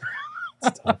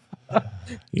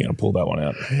going to pull that one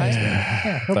out. Thanks, man.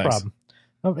 Yeah, no problem.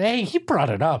 Oh, hey, he brought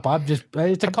it up. It's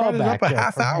a callback joke. A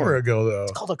half hour ago, though.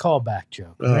 It's called a callback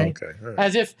joke, right? Okay. Right.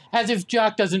 As if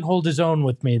Jock doesn't hold his own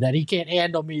with me, that he can't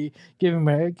handle me giving him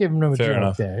a Fair joke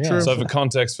enough. there. Yeah. So for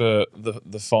context for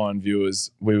the fine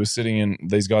viewers, we were sitting in,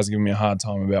 these guys are giving me a hard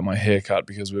time about my haircut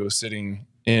because we were sitting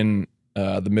in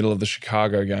the middle of the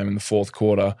Chicago game in the fourth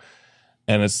quarter,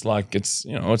 And it's like it's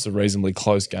a reasonably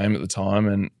close game at the time,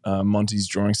 and Monty's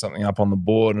drawing something up on the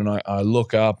board, and I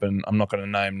look up, and I'm not going to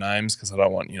name names because I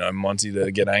don't want Monty to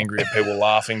get angry at people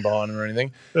laughing behind him or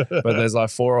anything. But there's like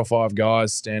 4 or 5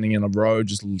 guys standing in a row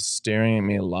just staring at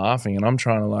me and laughing, and I'm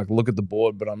trying to like look at the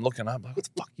board, but I'm looking up like, what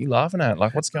the fuck are you laughing at?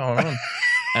 Like, what's going on?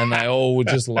 And they all were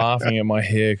just laughing at my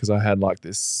hair because I had like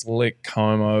this slick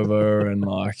comb over and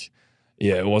like.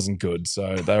 Yeah, it wasn't good.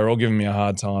 So they were all giving me a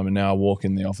hard time, and now I walk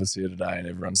in the office here today, and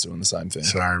everyone's doing the same thing.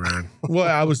 Sorry, man.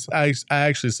 Well, I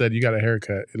actually said you got a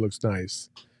haircut. It looks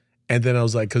nice, and then I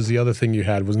was like, because the other thing you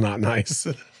had was not nice.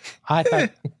 I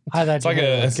thought it's like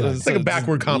a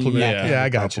backward compliment. Yeah, I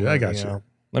got you.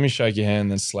 Let me shake your hand,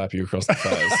 then slap you across the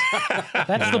face.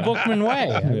 That's the Bookman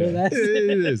way. I mean,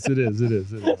 It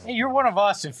is. Hey, you're one of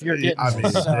us if you're getting.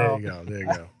 There you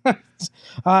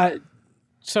go.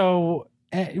 So.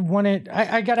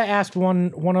 I got to ask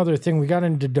one other thing. We got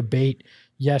into debate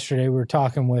yesterday. We were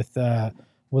talking with a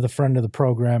friend of the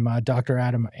program, Dr.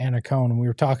 Adam Anacone, and we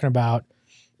were talking about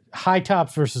high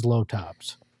tops versus low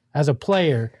tops. As a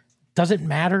player, does it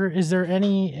matter? Does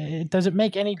it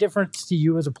make any difference to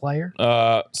you as a player?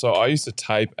 So I used to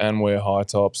tape and wear high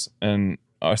tops, and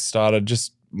I started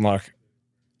just like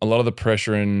a lot of the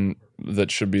pressure that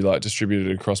should be like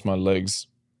distributed across my legs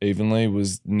evenly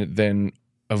was then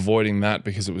avoiding that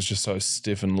because it was just so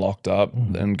stiff and locked up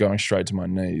and going straight to my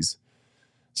knees.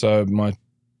 So my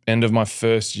end of my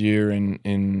first year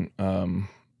in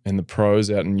the pros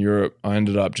out in Europe, I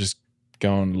ended up just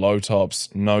going low tops,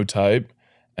 no tape,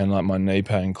 and like my knee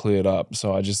pain cleared up.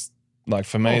 So I just like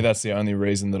for me, that's the only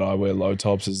reason that I wear low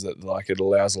tops is that like it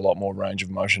allows a lot more range of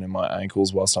motion in my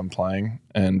ankles whilst I'm playing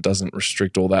and doesn't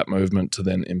restrict all that movement to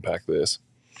then impact this.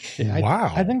 Yeah,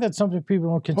 wow. I think that's something people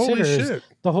don't consider is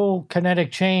the whole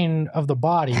kinetic chain of the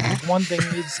body. One thing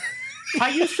is, I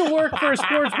used to work for a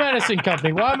sports medicine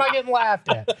company. Why am I getting laughed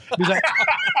at? He's like,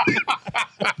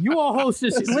 you all host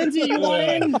this. Lindsay, you want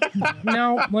in?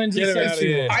 No, Lindsay said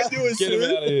she. I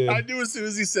knew as soon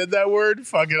as he said that word,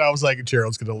 fuck it. I was like,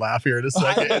 Gerald's going to laugh here in a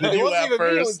second. And then you laugh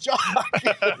first.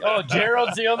 Oh,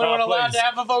 Gerald's the only one allowed to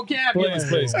have a vocabulary.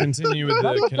 Please continue with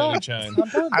the kinetic chain.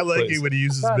 I like it when he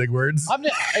uses big words.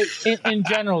 In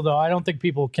general, though, I don't think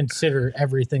people consider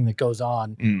everything that goes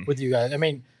on with you guys. I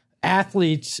mean,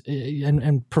 athletes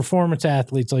and performance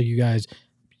athletes like you guys,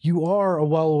 you are a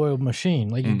well-oiled machine.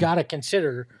 Like you got to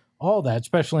consider all that,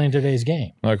 especially in today's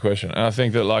game. No question. And I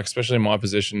think that like, especially in my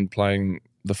position, playing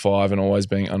the 5 and always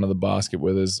being under the basket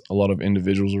where there's a lot of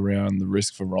individuals around, the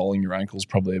risk for rolling your ankles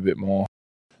probably a bit more.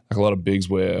 Like a lot of bigs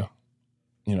wear,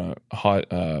 high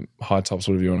tops,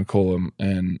 whatever you want to call them,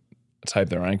 and tape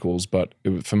their ankles, but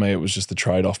for me it was just the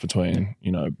trade-off between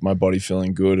my body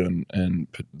feeling good and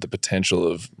the potential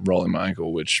of rolling my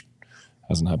ankle, which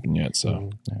hasn't happened yet. So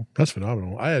that's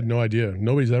phenomenal. I had no idea.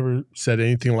 Nobody's ever said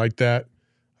anything like that.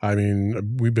 I mean,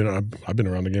 I've been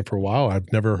around the game for a while.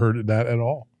 I've never heard that at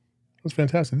all. That's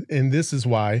fantastic. And this is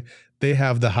why they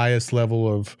have the highest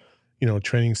level of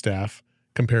training staff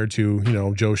compared to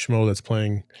Joe Schmo that's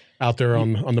playing out there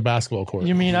on the basketball court.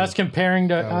 You mean us comparing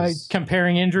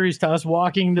injuries to us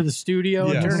walking to the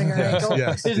studio and turning our ankle?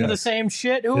 Isn't the same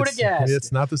shit? Who would have guessed?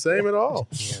 It's not the same at all.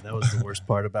 Yeah, that was the worst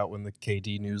part about when the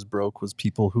KD news broke was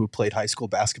people who played high school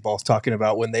basketball talking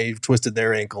about when they twisted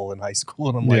their ankle in high school,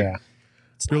 and I'm like,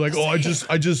 you're like, I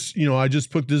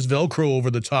just put this Velcro over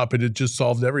the top and it just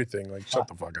solved everything. Like, shut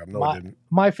the fuck up. No, it didn't.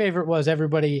 My favorite was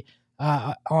everybody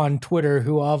on Twitter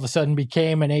who all of a sudden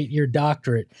became an 8-year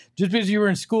doctorate. Just because you were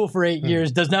in school for 8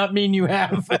 years does not mean you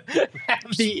have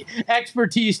the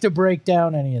expertise to break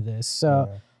down any of this.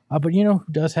 So, but who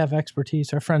does have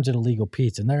expertise? Our friends at Illegal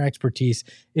Pizza, and their expertise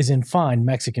is in fine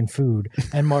Mexican food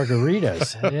and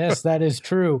margaritas. Yes, that is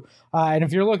true. And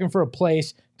if you're looking for a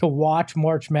place to watch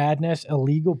March Madness,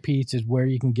 Illegal Pizza is where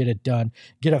you can get it done.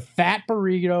 Get a fat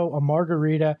burrito, a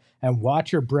margarita, and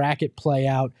watch your bracket play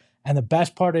out. And the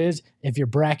best part is, if your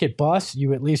bracket busts,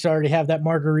 you at least already have that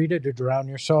margarita to drown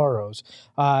your sorrows.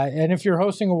 And if you're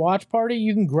hosting a watch party,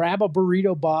 you can grab a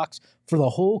burrito box for the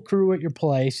whole crew at your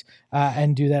place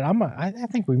and do that. I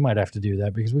think we might have to do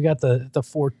that because we got the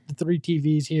 3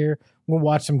 TVs here. We'll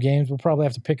watch some games. We'll probably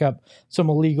have to pick up some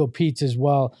Illegal Pizza as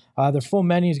well. Their full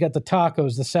menu's got the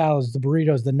tacos, the salads, the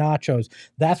burritos, the nachos.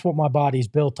 That's what my body's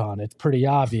built on. It's pretty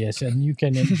obvious, and you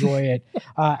can enjoy it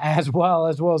as well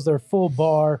as their full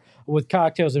bar with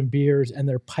cocktails and beers and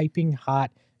their piping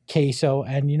hot queso.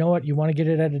 And you know what? You want to get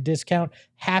it at a discount?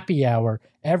 Happy hour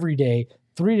every day,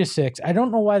 3 to 6. I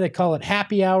don't know why they call it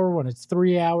happy hour when it's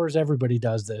 3 hours. Everybody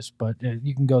does this, but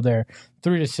you can go there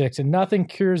 3 to 6, and nothing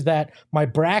cures that. My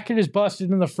bracket is busted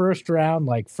in the first round,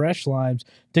 like fresh limes,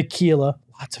 tequila,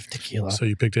 lots of tequila. So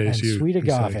you picked ASU. And sweet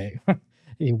agave.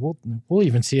 Hey, we'll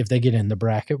even see if they get in the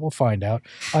bracket. We'll find out.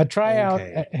 Try out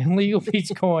Legal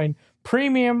Beats Coin,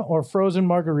 premium or frozen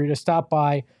margarita. Stop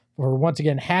by for, once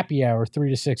again, happy hour,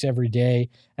 3 to 6 every day.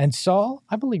 And Saul,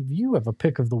 I believe you have a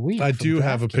pick of the week. I do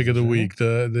have a pick of the week.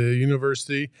 The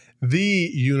University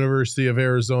of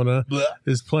Arizona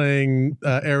is playing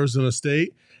Arizona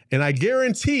State. And I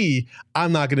guarantee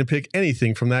I'm not going to pick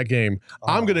anything from that game.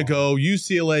 I'm going to go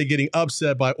UCLA getting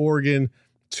upset by Oregon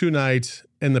tonight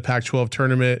in the Pac-12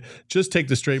 tournament. Just take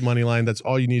the straight money line. That's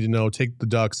all you need to know. Take the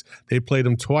Ducks. They played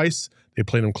them twice. They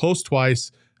played them close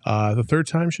twice. The third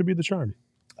time should be the charm.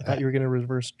 I thought you were going to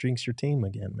reverse jinx your team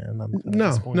again, man. I'm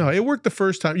No, it worked the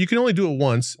first time. You can only do it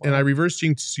once, and I reverse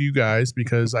jinxed you guys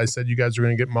because I said you guys were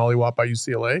going to get mollywopped by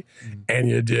UCLA, and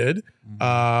you did.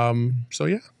 So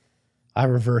yeah, I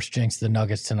reverse jinxed the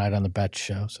Nuggets tonight on the Bet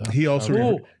Show. So he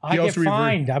also I get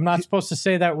fined. I'm not supposed to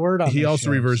say that word on. He this also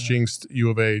show, reverse so. jinxed U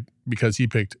of A because he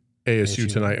picked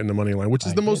ASU tonight in the money line, which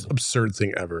is the most absurd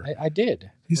thing ever. I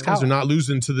did. These guys are not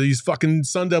losing to these fucking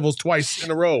Sun Devils twice in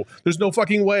a row. There's no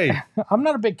fucking way. I'm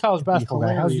not a big college basketball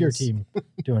guy. How's your team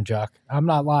doing, Jock? I'm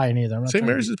not lying either. St.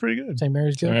 Mary's is pretty good. St.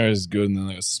 Mary's good. St. Mary's is good, and then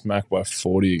they got smacked by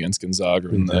 40 against Gonzaga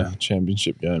in the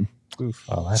championship game.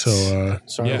 Oh, so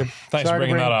thanks for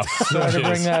bringing that up. Sorry to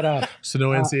bring that up. So no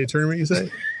NCAA tournament, you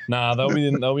say? Nah, they'll be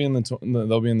in the tournament.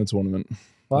 They'll be in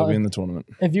the tournament.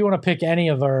 If you want to pick any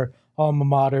of our alma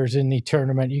maters in the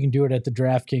tournament, you can do it at the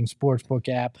DraftKings Sportsbook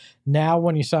app. Now,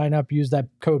 when you sign up, use that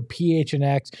code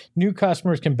PHNX. New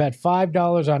customers can bet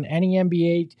 $5 on any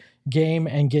NBA game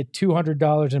and get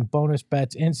 $200 in bonus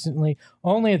bets instantly.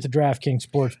 Only at the DraftKings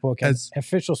Sportsbook, as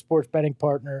official sports betting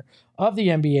partner of the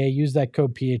NBA. Use that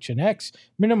code PHNX.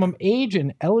 Minimum age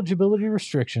and eligibility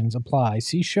restrictions apply.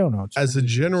 See show notes. As a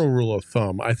general rule of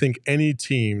thumb, I think any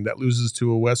team that loses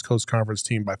to a West Coast Conference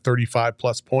team by 35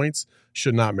 plus points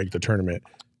should not make the tournament.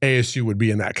 ASU would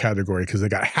be in that category because they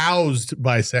got housed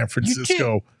by San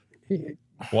Francisco.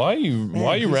 Why are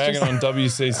you ragging on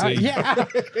WCC?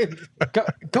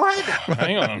 Go ahead.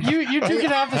 Hang on. You two can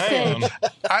have the stage.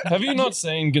 Have you not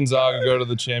seen Gonzaga go to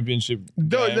the championship?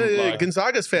 No,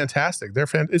 Gonzaga's fantastic. They're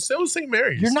It's still St.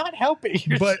 Mary's. You're not helping.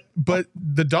 But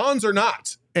the Dons are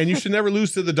not, and you should never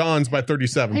lose to the Dons by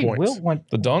 37 points.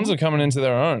 The Dons are coming into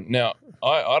their own now.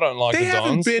 I don't like the Dons. They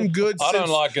haven't been good I since don't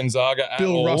like Gonzaga at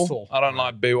Bill all. Russell. I don't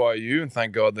like BYU, and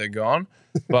thank God they're gone.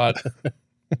 But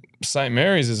St.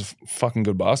 Mary's is a fucking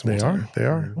good basketball team. They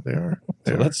are.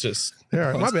 So let's just. They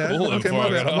are. My bad. Okay,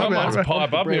 my bad. I might have to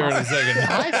pipe up here in a second.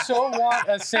 I so want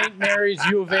a St. Mary's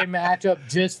U of A matchup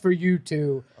just for you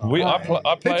two. I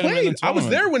played him in the tournament. I was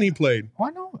there when he played. I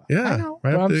know. Yeah, I know.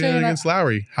 right But up I'm there saying against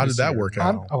Lowry. How did that work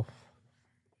out?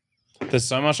 There's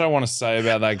so much I want to say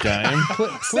about that game.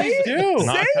 Please do.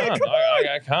 No,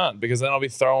 I can't because then I'll be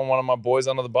throwing one of my boys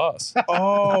under the bus.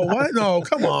 Oh, what? No,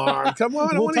 come on.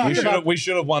 We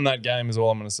should have won that game is all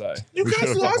I'm going to say. You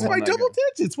guys lost by double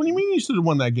digits. What do you mean you should have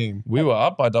won that game? We were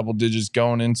up by double digits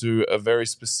going into a very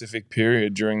specific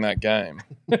period during that game.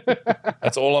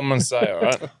 That's all I'm going to say, all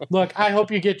right? Look, I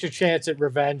hope you get your chance at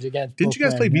revenge against Didn't you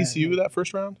guys play Brooklyn. VCU that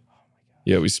first round?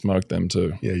 Yeah, we smoked them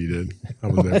too. Yeah, you did. I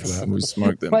was there for that. We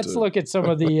smoked them Let's too. look at some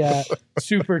of the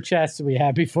super chats that we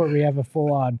have before we have a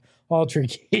full-on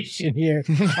altercation here.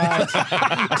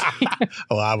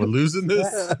 I was losing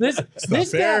this.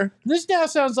 This now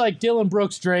sounds like Dylan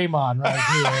Brooks Draymond right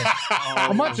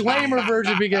here. A much lamer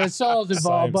version because Saul's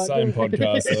involved. Same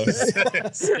podcast,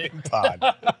 though. Same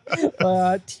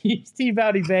pod. Steve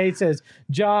Bowdy Bay says,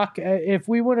 Jock, if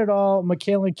we win it all,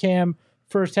 Mikhail and Cam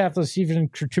first half of the season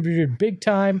contributed big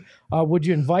time. Would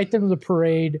you invite them to the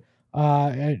parade?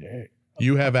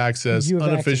 You have access,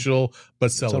 unofficial,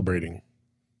 but celebrating.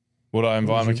 Would I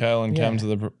invite Mikhail and Cam to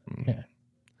the? Yeah.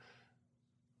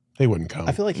 They wouldn't come.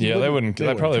 I feel like they wouldn't.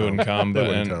 They probably wouldn't come. They But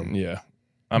wouldn't come. yeah,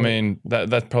 I mean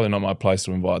that's probably not my place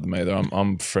to invite them either.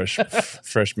 I'm fresh,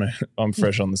 man. I'm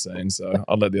fresh on the scene, so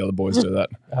I'll let the other boys do that.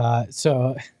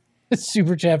 So,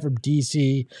 super chat from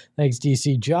DC. Thanks,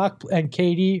 DC. Jock and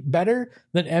Katie better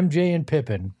than MJ and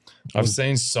Pippen. I've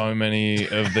seen so many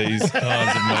of these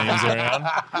kinds of memes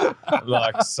around,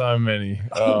 like so many.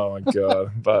 Oh my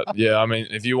god! But yeah, I mean,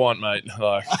 if you want, mate,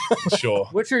 like sure.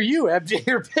 Which are you, MJ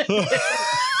or Pippen?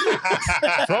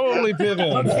 Probably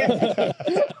Pippen.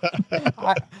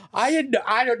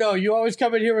 I don't know. You always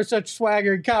come in here with such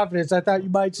swagger and confidence. I thought you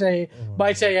might say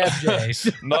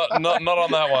MJ. not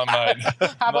on that one, mate.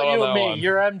 How about you and me?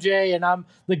 You're MJ, and I'm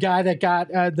the guy that got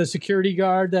the security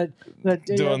guard that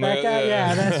Doing that guy.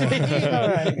 Yeah, that's me. All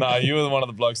right. Nah, you were one of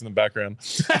the blokes in the background.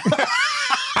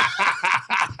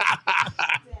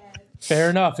 Fair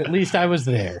enough. At least I was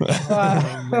there.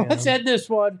 Let's end this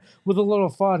one with a little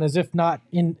fun, as if not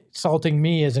insulting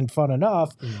me isn't fun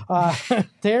enough.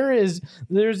 There's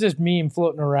this meme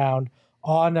floating around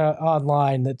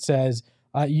online that says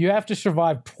you have to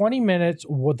survive 20 minutes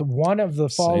with one of the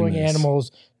following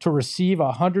animals to receive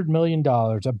 $100 million: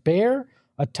 a bear,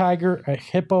 a tiger, a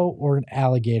hippo, or an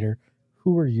alligator.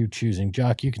 Who are you choosing?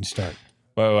 Jock, you can start.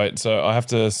 Wait. So I have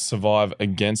to survive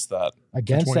against that.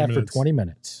 Against that for 20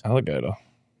 minutes. Alligator.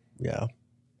 Yeah.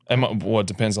 It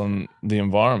depends on the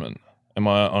environment. Am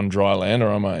I on dry land or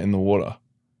am I in the water?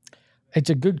 It's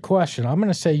a good question. I'm going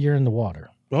to say you're in the water.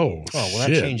 Oh, well,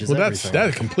 shit. that changes everything.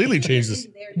 That completely changes.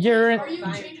 You're in. Are you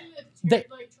changing it to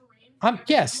like terrain?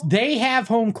 Yes, they have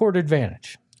home court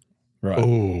advantage. Right.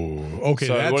 Oh, okay.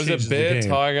 So that what is changes it? the Bear, game.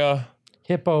 tiger.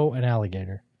 Hippo and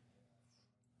alligator.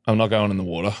 I'm not going in the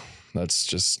water. That's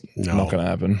just not going to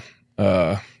happen.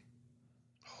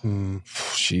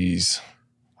 Jeez.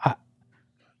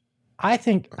 I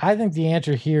think the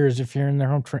answer here is if you're in their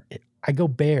home terrain, I go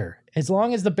bear. As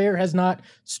long as the bear has not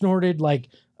snorted like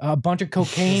a bunch of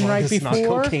cocaine right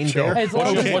before. As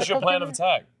long as What's your plan of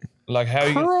attack? Like how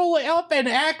you curl up and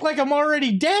act like I'm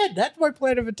already dead. That's my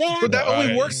plan of attack. But that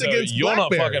only works against you're black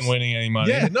not bears. fucking winning any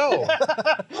money. Yeah, no.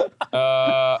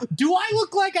 Do I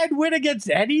look like I'd win against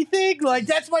anything? Like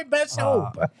that's my best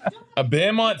hope. A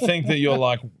bear might think that you're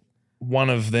like one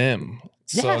of them.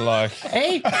 So Yeah. like,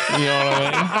 Hey, you know what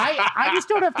I mean? I just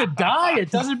don't have to die.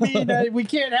 It doesn't mean that we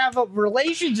can't have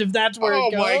relations if that's where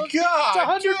it goes. Oh my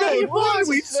God. It's $100 million. What are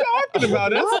we talking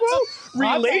about?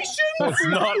 Relations? That's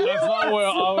not where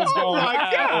I was going my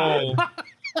at God. all.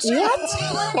 What?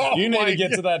 Oh You need my to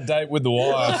get to that date with the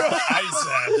wife.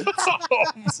 ASAP. Oh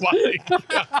my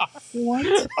God.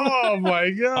 What? Oh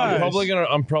my God.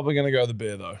 I'm probably gonna go the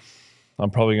bear though. I'm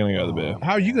probably gonna go the bear.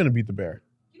 How are you going to beat the bear?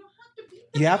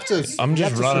 You have to. I'm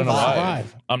just running away.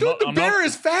 survive. Dude, the bear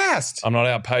is fast. I'm not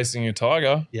outpacing a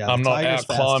tiger. Yeah, I'm the not tiger's out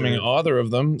climbing faster. either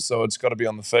of them, so it's got to be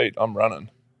on the feet. I'm running.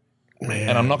 Man.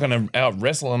 And I'm not going to out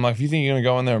wrestle them. Like, if you think you're going to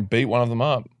go in there and beat one of them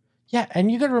up, Yeah,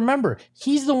 and you got to remember,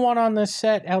 he's the one on this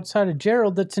set outside of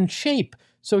Gerald that's in shape,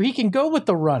 so he can go with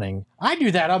the running. I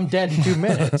do that, I'm dead in 2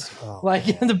 minutes.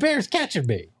 Like the bear's catching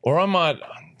me. or I might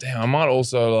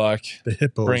also like The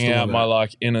hippo. bring out my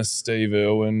like inner Steve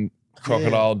Irwin,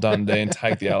 Crocodile Dundee, and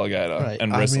take the alligator Right.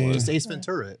 and I wrestle mean- it. Just Ace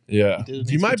Ventura. Yeah,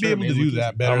 You might be able to do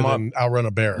that better I might- than outrun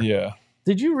a bear. yeah.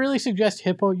 Did you really suggest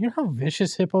hippo? You know how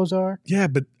vicious hippos are? Yeah,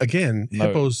 but again, No.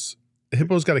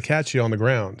 hippos got to catch you on the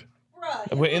ground.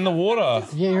 We're in the water.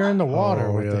 Yeah, you're in the water.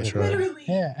 Oh, with yeah, the that's hippo. right.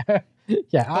 Yeah.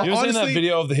 Yeah. You ever seen that honestly-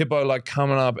 video of the hippo like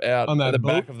coming up out On that the boat?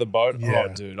 back of the boat? Yeah.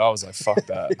 Oh, dude, I was like, fuck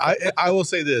that. I will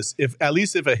say this: if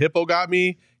a hippo got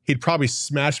me, he'd probably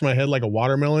smash my head like a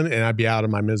watermelon, and I'd be out of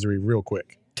my misery real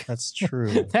quick. That's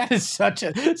true. That is such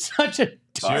a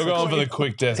So you're going for the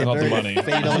quick death, not the money.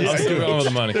 fatalistic. I'm still going with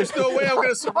the money. There's no way I'm going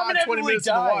to survive 20 minutes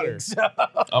in the water.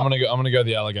 I'm gonna go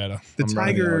the alligator. The I'm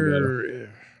running alligator. tiger.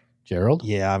 Gerald?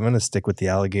 Yeah, I'm gonna stick with the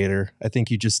alligator. I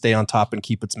think you just stay on top and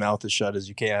keep its mouth as shut as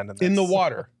you can. And In the that's-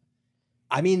 water.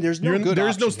 I mean, there's no good.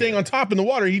 There's no option staying here. on top in the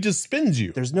water. He just spins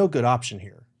you. There's no good option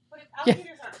here.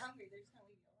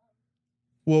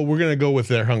 Well, we're going to go with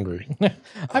they're hungry.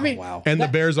 I mean, Wow. And the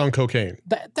bear's on cocaine.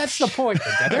 that's the point.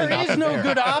 There is no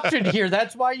good option here.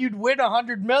 That's why you'd win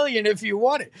 $100 million if you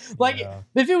won it. Like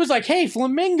if it was like, hey,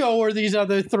 flamingo or these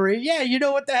other three, yeah, you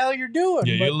know what the hell you're doing.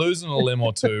 Yeah, But, you're losing a limb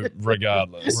or two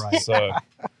regardless. Right. So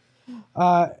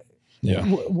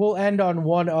yeah. We'll end on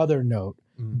one other note.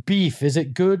 Beef, is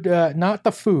it good? Not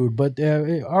the food, but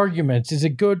arguments. Is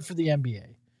it good for the NBA?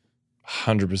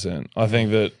 100%. I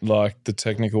think that like the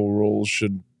technical rules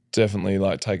should definitely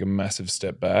like take a massive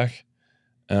step back.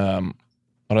 I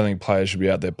don't think players should be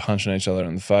out there punching each other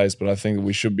in the face, but I think that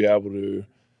we should be able to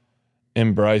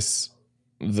embrace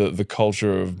the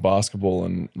culture of basketball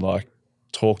and like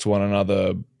talk to one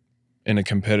another in a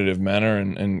competitive manner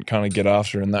and kind of get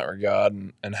after in that regard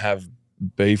and have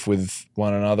beef with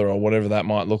one another or whatever that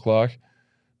might look like.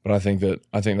 But I think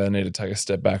they need to take a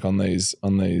step back on these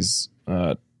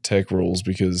tech rules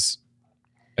because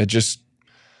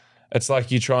it's like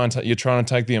you're trying to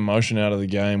take the emotion out of the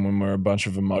game when we're a bunch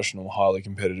of emotional, highly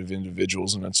competitive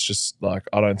individuals, and it's just like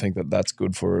I don't think that that's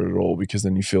good for it at all because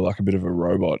then you feel like a bit of a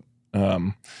robot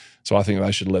So I think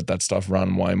they should let that stuff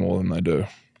run way more than they do.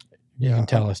 You can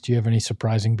tell us. Do you have any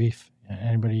surprising beef?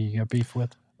 Anybody you got beef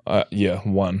with? Yeah,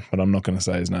 one, but I'm not going to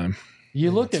say his name.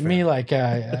 You looked at me like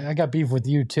I got beef with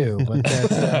you too, but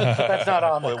that's not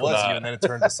on. Well, it was you, and then it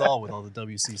turned to Saul with all the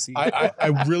WCC.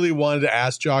 I really wanted to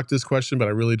ask Jock this question, but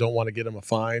I really don't want to get him a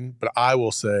fine. But I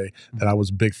will say that I was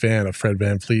a big fan of Fred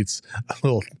VanVleet's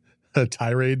little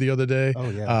tirade the other day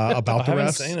about the refs. I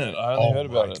haven't seen it. I only heard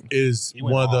about it. It is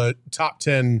one of the top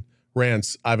 10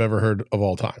 rants I've ever heard of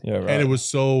all time. Yeah, right. And it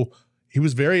was he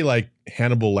was very like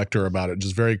Hannibal Lecter about it,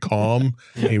 just very calm.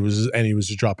 And he was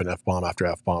just dropping F-bomb after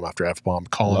F-bomb after F-bomb,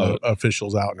 calling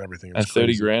officials out and everything. And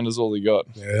 30 grand is all he got.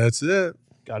 Yeah, that's it.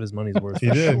 Got his money's worth. He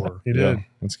did. Sure. He did. Yeah,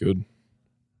 that's good.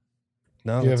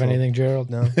 No, Do you have anything, Gerald?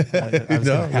 No. I was going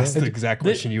to ask the exact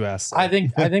question you asked. So. I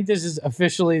think this is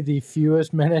officially the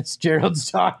fewest minutes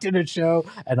Gerald's talked in a show,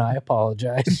 and I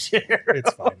apologize, Gerald.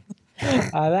 It's fine.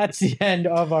 That's the end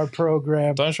of our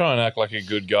program. Don't try and act like a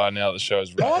good guy now the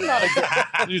show's No, I'm not a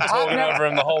good You're talking over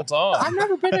him the whole time. I've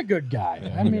never been a good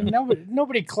guy. I mean,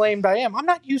 nobody claimed I am. I'm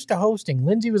not used to hosting.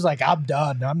 Lindsay was like, I'm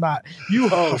done. I'm not. You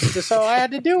host. So I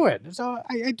had to do it. So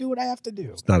I do what I have to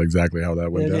do. It's not exactly how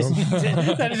that went down.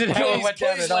 That isn't how it went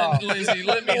down at all. Lindsay,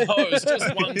 let me host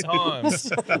just one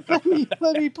time.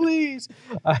 let me please.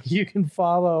 You can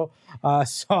follow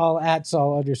Saul at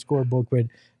Saul_Bookman.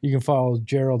 You can follow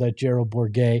Gerald at Gerald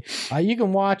Bourget. You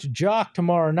can watch Jock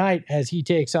tomorrow night as he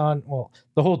takes on,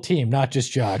 the whole team, not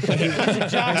just Jock.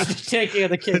 Jock's just taking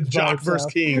the kids. Jock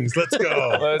versus Kings. Let's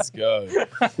go. Let's go.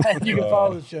 You can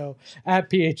follow the show at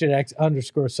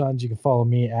PHNX_Suns. You can follow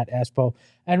me at Espo.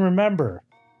 And remember,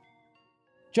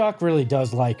 Jock really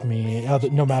does like me,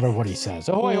 no matter what he says.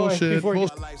 Bullshit. My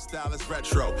lifestyle is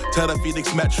retro. Tell the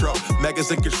Phoenix Metro.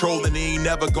 Megas in control and he ain't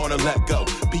never gonna let go.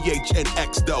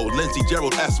 PHNX though. Lindsey,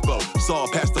 Gerald, Espo. Saw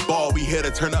past the ball. We here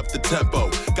to turn up the tempo.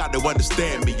 Got to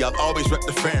understand me. I'll always rep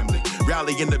the family.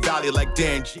 Rally in the valley like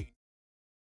Dan G.